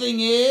main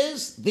thing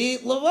is the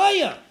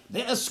levaya,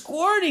 the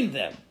escorting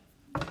them,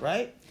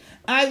 right?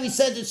 We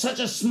said it's such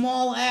a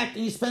small act,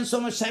 and you spend so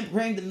much time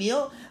preparing the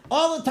meal.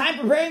 All the time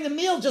preparing the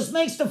meal just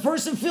makes the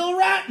person feel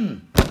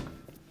rotten.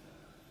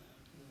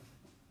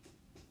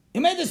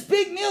 You made this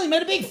big meal, you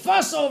made a big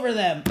fuss over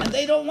them, and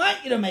they don't want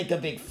you to make a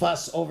big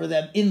fuss over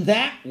them in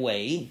that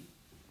way.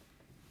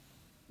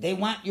 They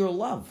want your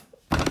love.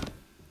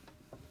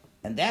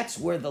 And that's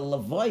where the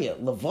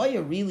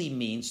levaya really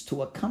means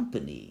to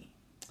accompany,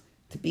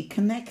 to be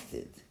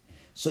connected.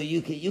 So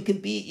you can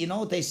be, you know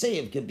what they say,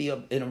 you could be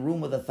in a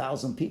room with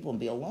 1,000 people and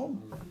be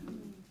alone.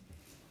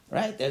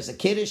 Right? There's a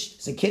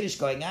kiddush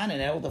going on,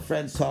 and all the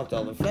friends talk to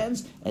all the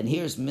friends, and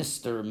here's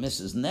Mr. and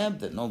Mrs. Neb,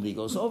 that nobody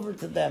goes over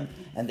to them,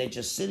 and they're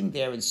just sitting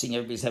there and seeing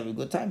everybody's having a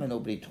good time, and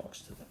nobody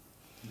talks to them.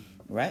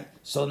 Right?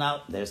 So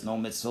now there's no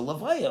mitzvah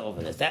levaya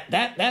over this.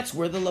 That's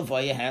where the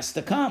levaya has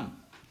to come.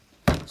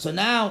 So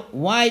now,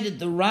 why did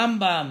the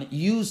Rambam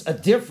use a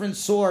different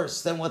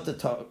source than what that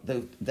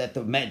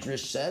the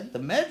Medrash said? The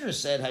Medrash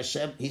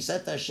said, he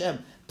said to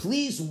Hashem,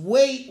 please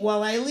wait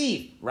while I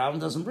leave. Rambam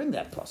doesn't bring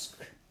that pasuk.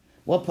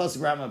 What pasuk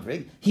Rambam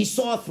bring? He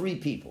saw 3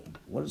 people.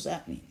 What does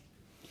that mean?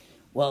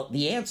 Well,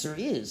 the answer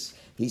is,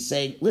 he's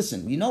saying,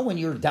 listen, you know when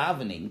you're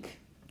davening,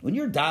 are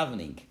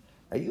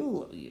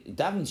you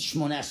davening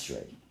Shmon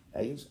Esrei?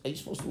 Are you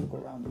supposed to look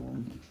around the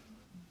room?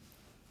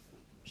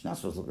 You're not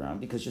supposed to look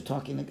around because you're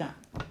talking to God.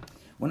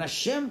 When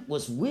Hashem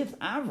was with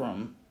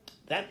Avram,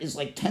 that is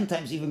like 10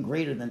 times even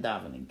greater than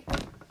davening.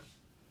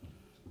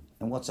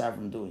 And what's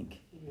Avram doing?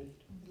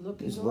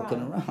 He's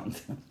looking around.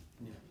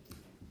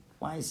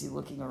 Why is he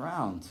looking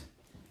around?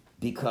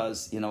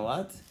 Because, you know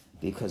what?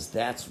 Because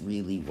that's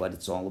really what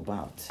it's all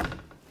about.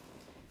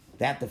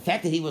 That the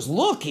fact that he was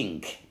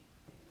looking,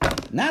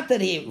 not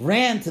that he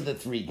ran to the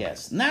three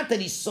guests, not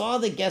that he saw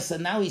the guests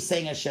and now he's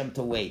saying Hashem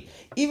to wait.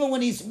 Even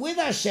when he's with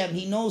Hashem,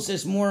 he knows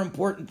there's more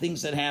important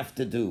things that have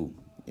to do.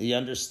 You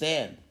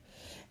understand?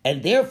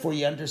 And therefore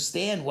you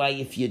understand why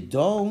if you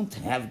don't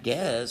have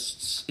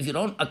guests, if you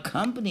don't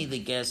accompany the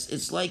guests,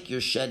 it's like you're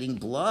shedding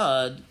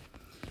blood.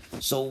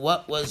 So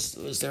what was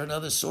there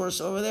another source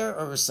over there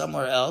or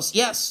somewhere else?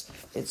 Yes,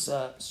 it's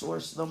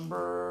source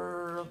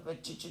number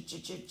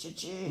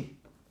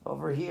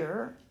over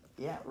here.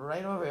 Yeah,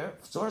 right over here.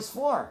 Source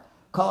 4.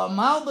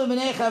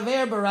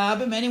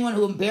 Anyone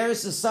who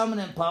embarrasses someone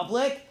in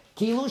public,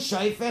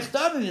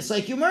 it's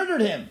like you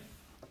murdered him.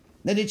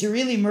 Now, did you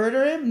really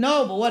murder him?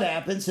 No, but what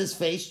happens? His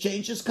face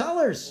changes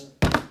colors.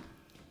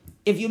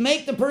 If you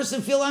make the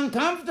person feel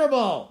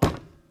uncomfortable,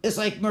 it's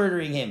like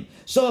murdering him.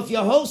 So if you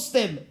host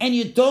him and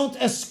you don't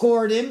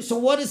escort him, so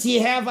what does he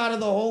have out of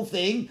the whole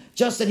thing?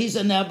 Just that he's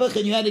a nebuch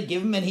and you had to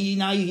give him and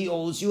now he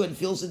owes you and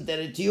feels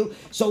indebted to you.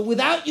 So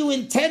without you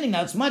intending,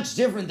 now it's much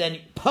different than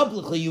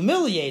publicly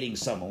humiliating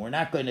someone. We're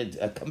not going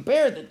to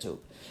compare the two.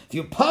 If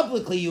you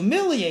publicly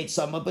humiliate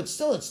someone, but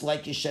still it's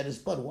like you shed his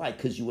blood. Why?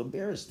 Because you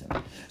embarrassed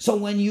him. So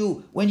when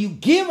you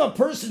give a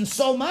person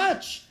so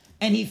much,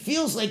 and he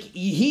feels like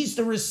he's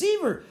the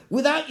receiver,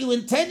 without you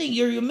intending,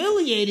 you're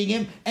humiliating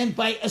him, and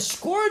by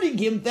escorting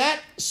him, that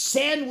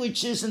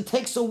sandwiches and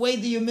takes away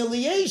the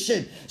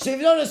humiliation. So if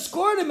you don't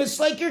escort him, it's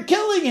like you're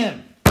killing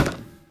him.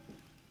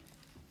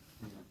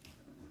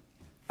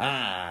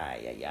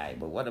 But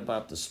what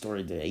about the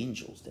story of the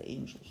angels?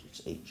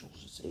 It's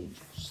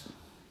angels.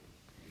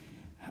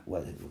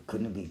 What,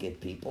 couldn't we get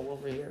people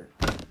over here?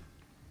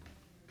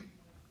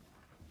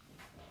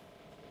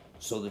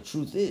 So the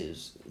truth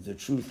is,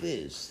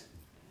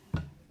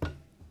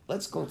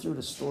 let's go through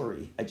the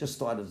story. I just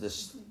thought of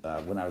this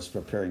when I was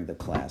preparing the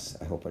class.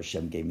 I hope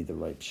Hashem gave me the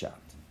right shot.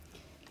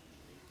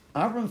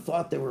 Avraham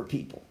thought there were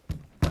people.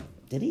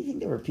 Did he think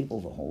there were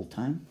people the whole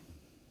time?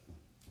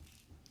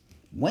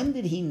 When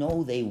did he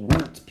know they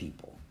weren't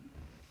people?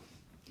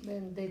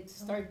 When they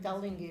start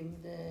telling him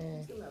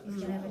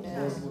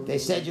they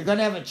said, you're going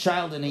to have a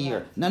child in a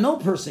year. Now, no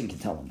person can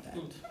tell him that.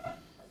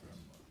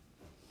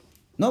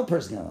 No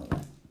person can tell him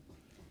that.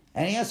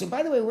 And he asked him,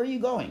 by the way, where are you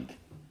going?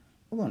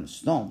 We're going to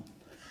Stone.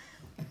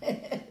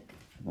 We're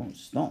going to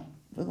Stone.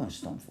 We're going to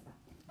Stone for.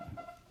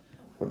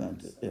 We're going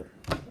to there.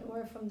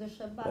 We're from the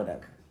Shabbat.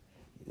 Whatever.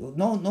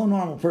 No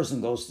normal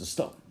person goes to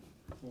Stone.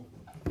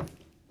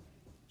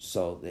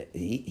 So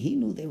he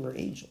knew they were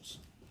angels.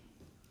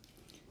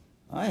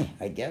 I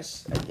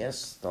guess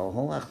the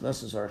whole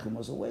Achnasas Archim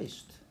was a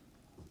waste.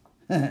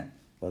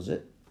 Was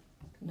it?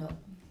 No.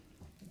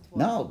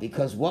 No,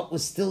 because what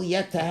was still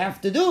yet to have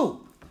to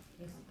do?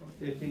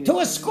 To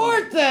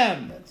escort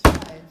them. That's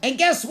right. And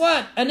guess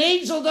what? An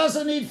angel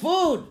doesn't need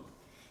food.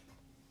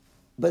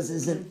 But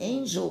is an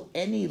angel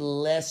any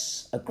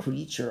less a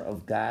creature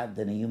of God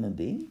than a human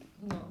being?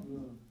 No.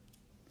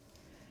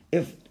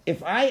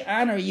 If I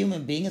honor a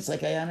human being, it's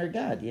like I honor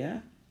God, yeah?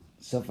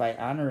 So if I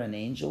honor an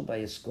angel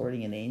by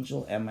escorting an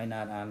angel, am I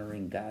not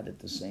honoring God at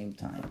the same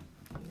time?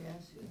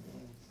 Yes, you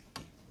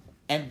do.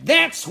 And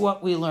that's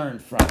what we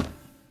learned from.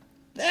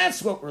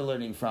 That's what we're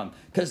learning from.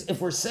 Because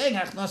if we're saying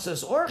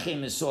Achnasas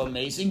Orchim is so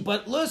amazing,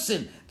 but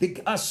listen, the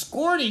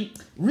escorting,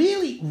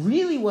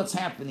 really what's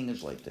happening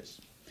is like this.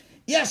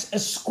 Yes,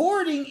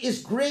 escorting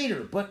is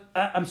greater, but,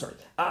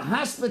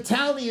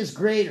 hospitality is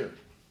greater.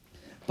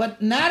 But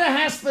not a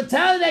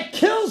hospitality that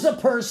kills a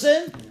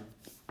person.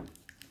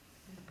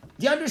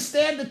 Do you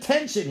understand the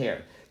tension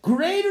here?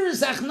 Greater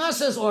is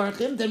Achnasas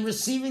Orchim than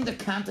receiving the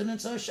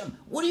continence of Hashem.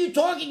 What are you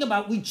talking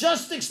about? We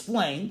just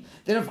explained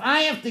that if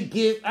I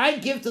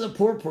give to the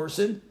poor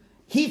person,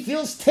 he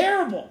feels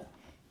terrible.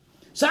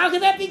 So how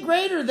can that be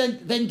greater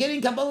than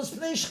getting Kabbalas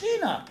Pnei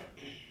Shechina?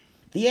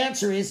 The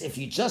answer is, if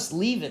you just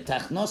leave it to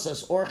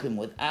Achnasas Orchim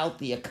without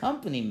the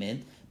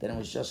accompaniment, then it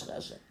was just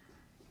Chesed.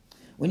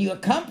 When you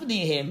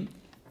accompany him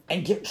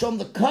and show him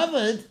the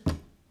kavod,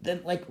 then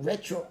like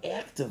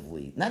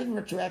retroactively, not even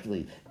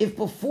retroactively, if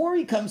before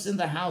he comes in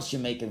the house you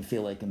make him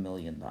feel like $1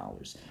 million,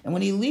 and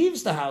when he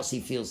leaves the house he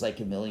feels like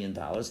 $1 million,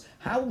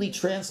 how will he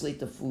translate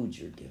the food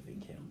you're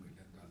giving him?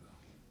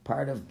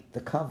 Part of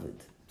the kavod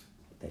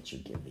that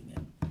you're giving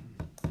him.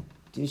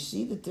 Do you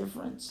see the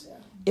difference? Yeah.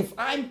 If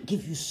I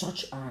give you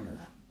such honor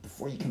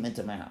before you come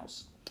into my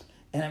house,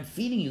 and I'm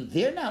feeding you,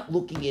 they're not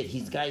looking at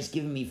these guys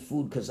giving me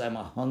food because I'm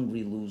a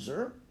hungry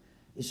loser.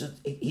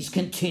 He's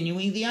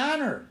continuing the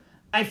honor.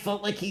 I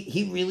felt like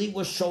he really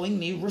was showing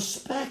me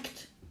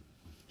respect.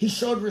 He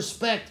showed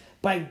respect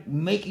by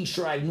making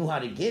sure I knew how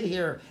to get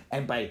here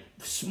and by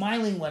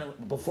smiling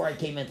before I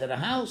came into the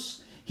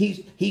house.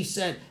 He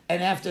said,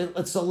 and after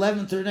it's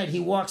 11th night, he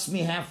walks me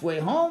halfway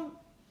home.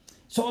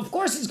 So of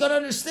course he's going to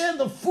understand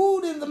the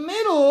food in the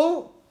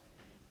middle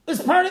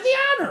is part of the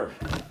honor.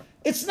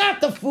 It's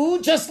not the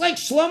food, just like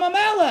Shlomo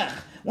Melech.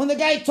 When the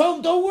guy told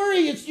him, don't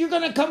worry, you're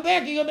going to come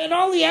back. And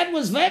all he had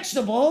was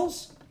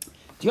vegetables.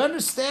 Do you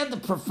understand the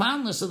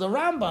profoundness of the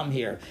Rambam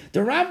here? The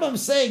Rambam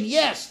saying,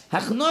 yes,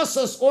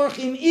 Hachnosas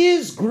Orchim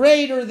is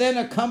greater than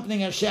accompanying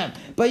Hashem.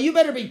 But you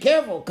better be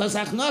careful, because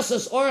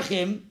Hachnosas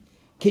Orchim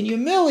can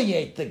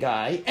humiliate the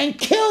guy and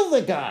kill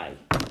the guy.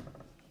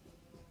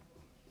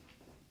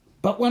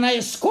 But when I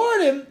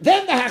escort him,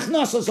 then the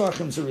Hachnosas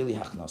Orchims are really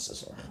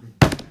Hachnosas Orchim.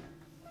 Do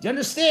you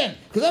understand?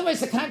 Because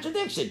otherwise it's a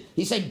contradiction.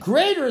 He said,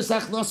 greater is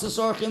Hachnosas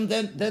Orchim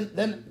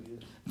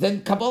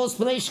than Kabbalah's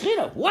Pnei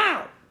Shechina.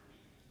 Wow!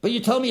 But you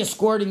told me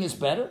escorting is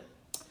better?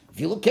 If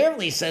you look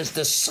carefully, he says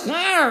the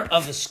schar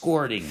of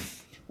escorting.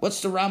 What's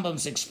the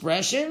Rambam's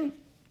expression?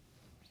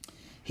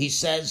 He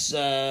says,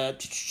 where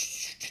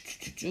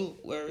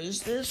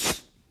is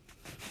this?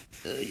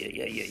 Where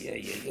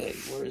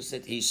is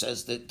it? He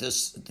says that the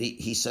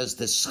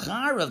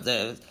schar of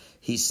it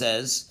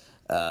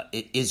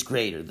is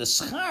greater. The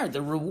schar,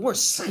 the reward,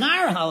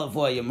 schar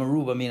halavoya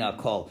meruba mina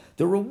kol.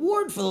 The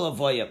reward for the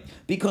lavoya.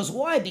 Because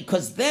why?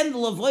 Because then the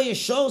lavoya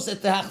shows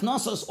that the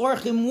hachnosos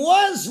orchim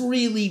was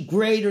really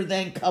greater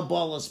than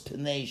Kabbalah's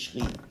pnei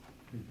shechina.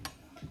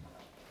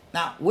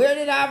 Now, where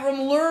did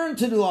Avraham learn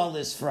to do all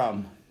this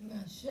from?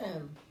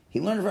 Hashem. He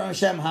learned from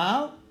Hashem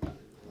how?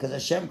 Because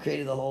Hashem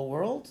created the whole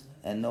world,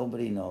 and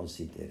nobody knows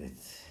He did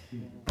it.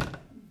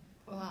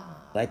 Wow.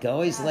 Like I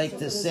always like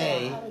to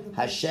say,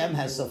 Hashem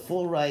has the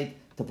full right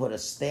to put a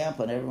stamp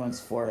on everyone's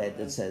forehead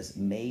that says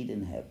 "Made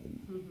in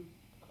Heaven."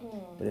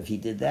 But if He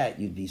did that,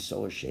 you'd be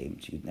so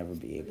ashamed you'd never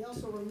be able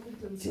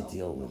to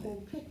deal with it.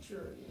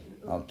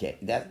 Okay,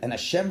 and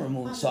Hashem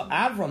removed. So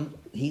Avram,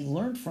 he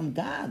learned from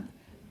God.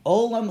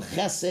 Olam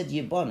Chesed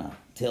Yibana.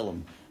 Tell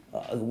him,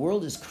 the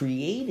world is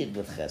created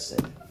with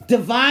Chesed,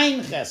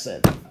 divine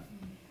Chesed.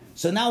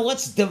 So now,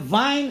 what's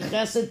divine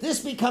Chesed? This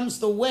becomes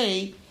the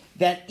way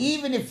that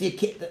even if you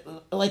can't,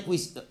 like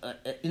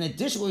in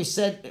addition to what we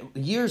said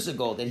years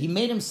ago, that He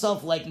made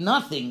Himself like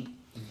nothing,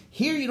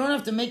 here you don't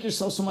have to make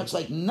yourself so much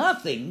like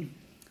nothing,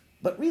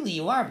 but really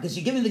you are, because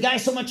you're giving the guy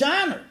so much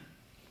honor.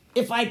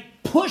 If I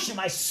push him,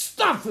 I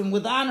stuff him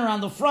with honor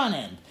on the front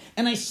end,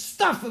 and I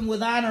stuff him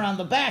with honor on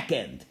the back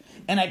end,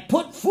 and I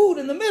put food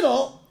in the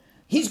middle,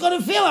 he's going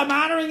to feel I'm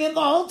honoring him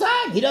the whole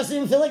time. He doesn't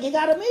even feel like he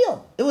got a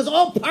meal. It was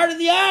all part of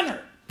the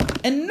honor.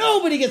 And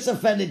nobody gets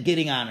offended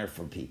getting honor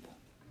from people.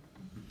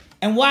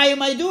 And why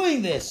am I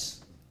doing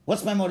this?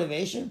 What's my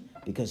motivation?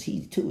 Because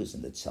He too is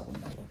in the Tzelem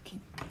Elokim.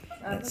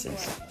 That's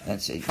it.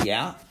 That's it.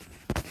 Yeah?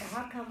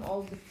 How come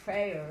all the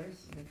prayers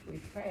that we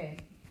pray,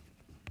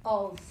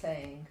 all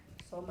saying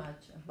so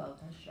much about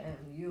Hashem,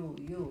 you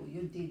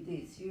did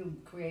this, you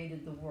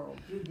created the world,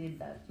 you did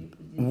that, you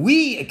did this.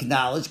 We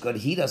acknowledge, but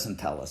He doesn't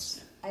tell us.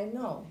 I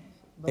know.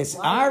 It's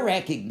our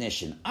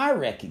recognition.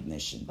 But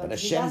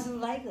He Hashem doesn't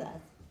like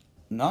that.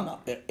 No.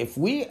 If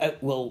we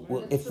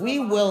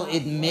will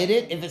admit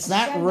it, if it's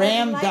not Hashem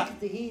rammed doesn't down,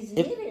 like it. He's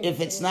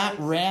if it's not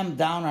rammed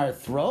down our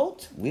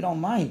throat, we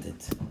don't mind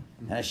it.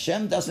 And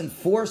Hashem doesn't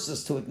force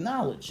us to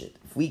acknowledge it.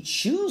 If we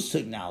choose to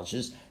acknowledge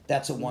it,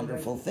 that's a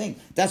wonderful thing.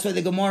 That's why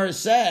the Gemara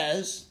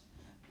says,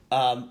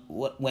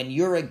 when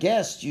you're a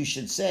guest, you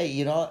should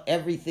say,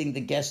 everything the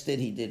guest did,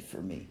 he did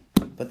for me.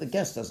 But the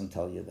guest doesn't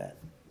tell you that.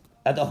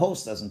 The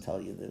host doesn't tell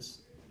you this.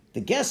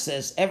 The guest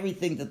says,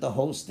 everything that the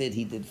host did,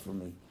 he did for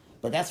me.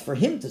 But that's for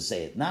him to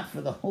say it, not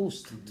for the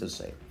host to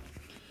say it.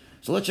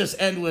 So let's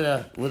just end with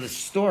a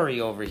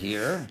story over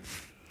here.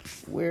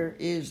 Where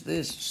is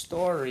this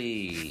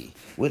story?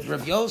 With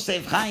Rav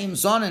Yosef Chaim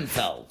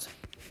Sonnenfeld.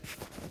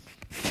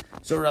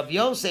 So Rav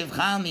Yosef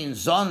Chaim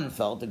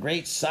Sonnenfeld, the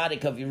great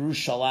tzaddik of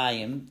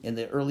Yerushalayim in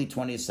the early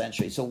 20th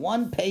century. So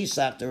one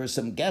Pesach, there were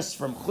some guests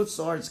from Chutz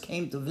La'aretz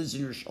came to visit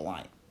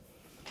Yerushalayim.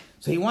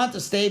 So he wanted to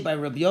stay by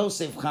Rav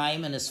Yosef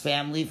Chaim and his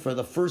family for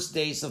the first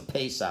days of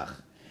Pesach.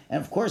 And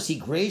of course, he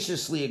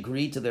graciously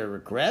agreed to their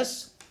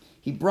requests.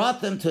 He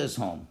brought them to his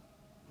home.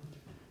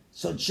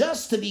 So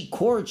just to be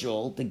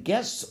cordial, the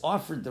guests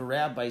offered the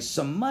rabbi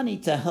some money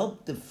to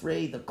help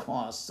defray the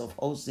costs of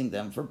hosting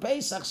them for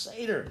Pesach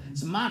Seder.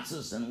 It's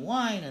matzahs and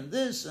wine and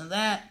this and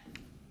that.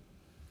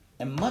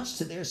 And much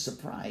to their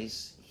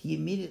surprise, he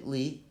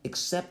immediately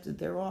accepted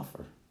their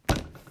offer.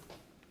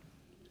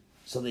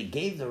 So they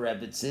gave the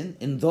Rebbitzin,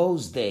 in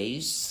those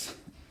days,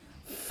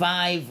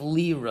 5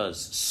 liras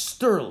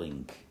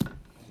sterling.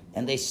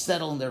 And they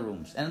settled in their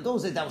rooms. And in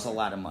those days, that was a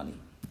lot of money.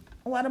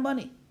 A lot of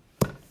money.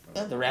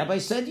 And the rabbi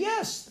said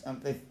yes.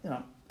 And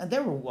they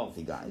were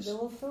wealthy guys. They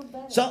will feel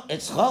better. So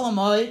it's Chol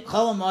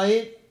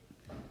Hamoed.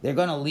 They're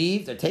going to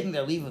leave. They're taking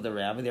their leave of the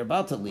rabbi. They're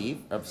about to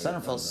leave. Rav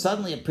Sonnenfeld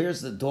suddenly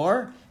appears at the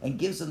door and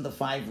gives them the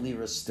 5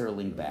 liras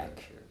sterling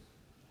back.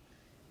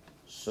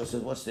 So I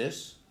said, what's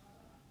this?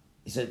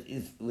 He said,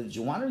 did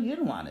you want it or you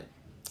didn't want it?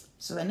 He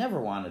said, I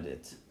never wanted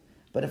it.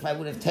 But if I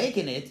would have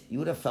taken it, you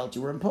would have felt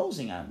you were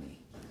imposing on me.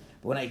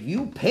 But when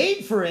you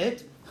paid for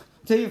it,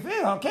 so you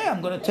feel, okay,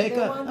 I'm going to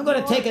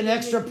take an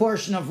extra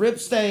portion of rib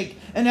steak,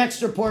 an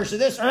extra portion of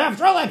this. Or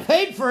after all, I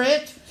paid for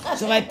it,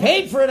 So if I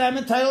paid for it, I'm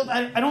entitled.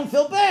 I don't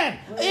feel bad.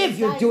 If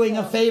you're doing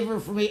a favor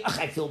for me,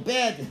 I feel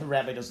bad. The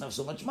rabbi doesn't have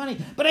so much money,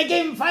 but I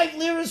gave him 5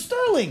 lira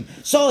sterling,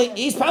 so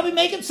he's probably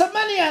making some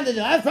money on the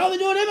deal. I was probably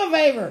doing him a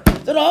favor.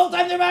 So the whole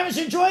time the rabbi's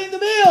enjoying the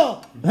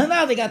meal, and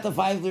now they got the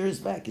 5 liras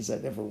back because I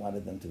never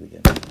wanted them to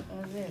begin.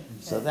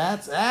 So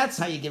that's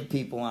how you give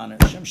people honor.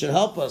 Hashem should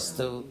help us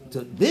to.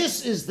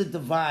 This is the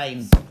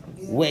divine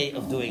way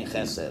of doing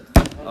chesed.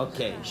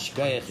 Okay,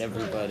 shkoyach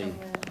everybody.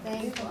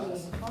 Thank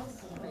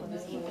you.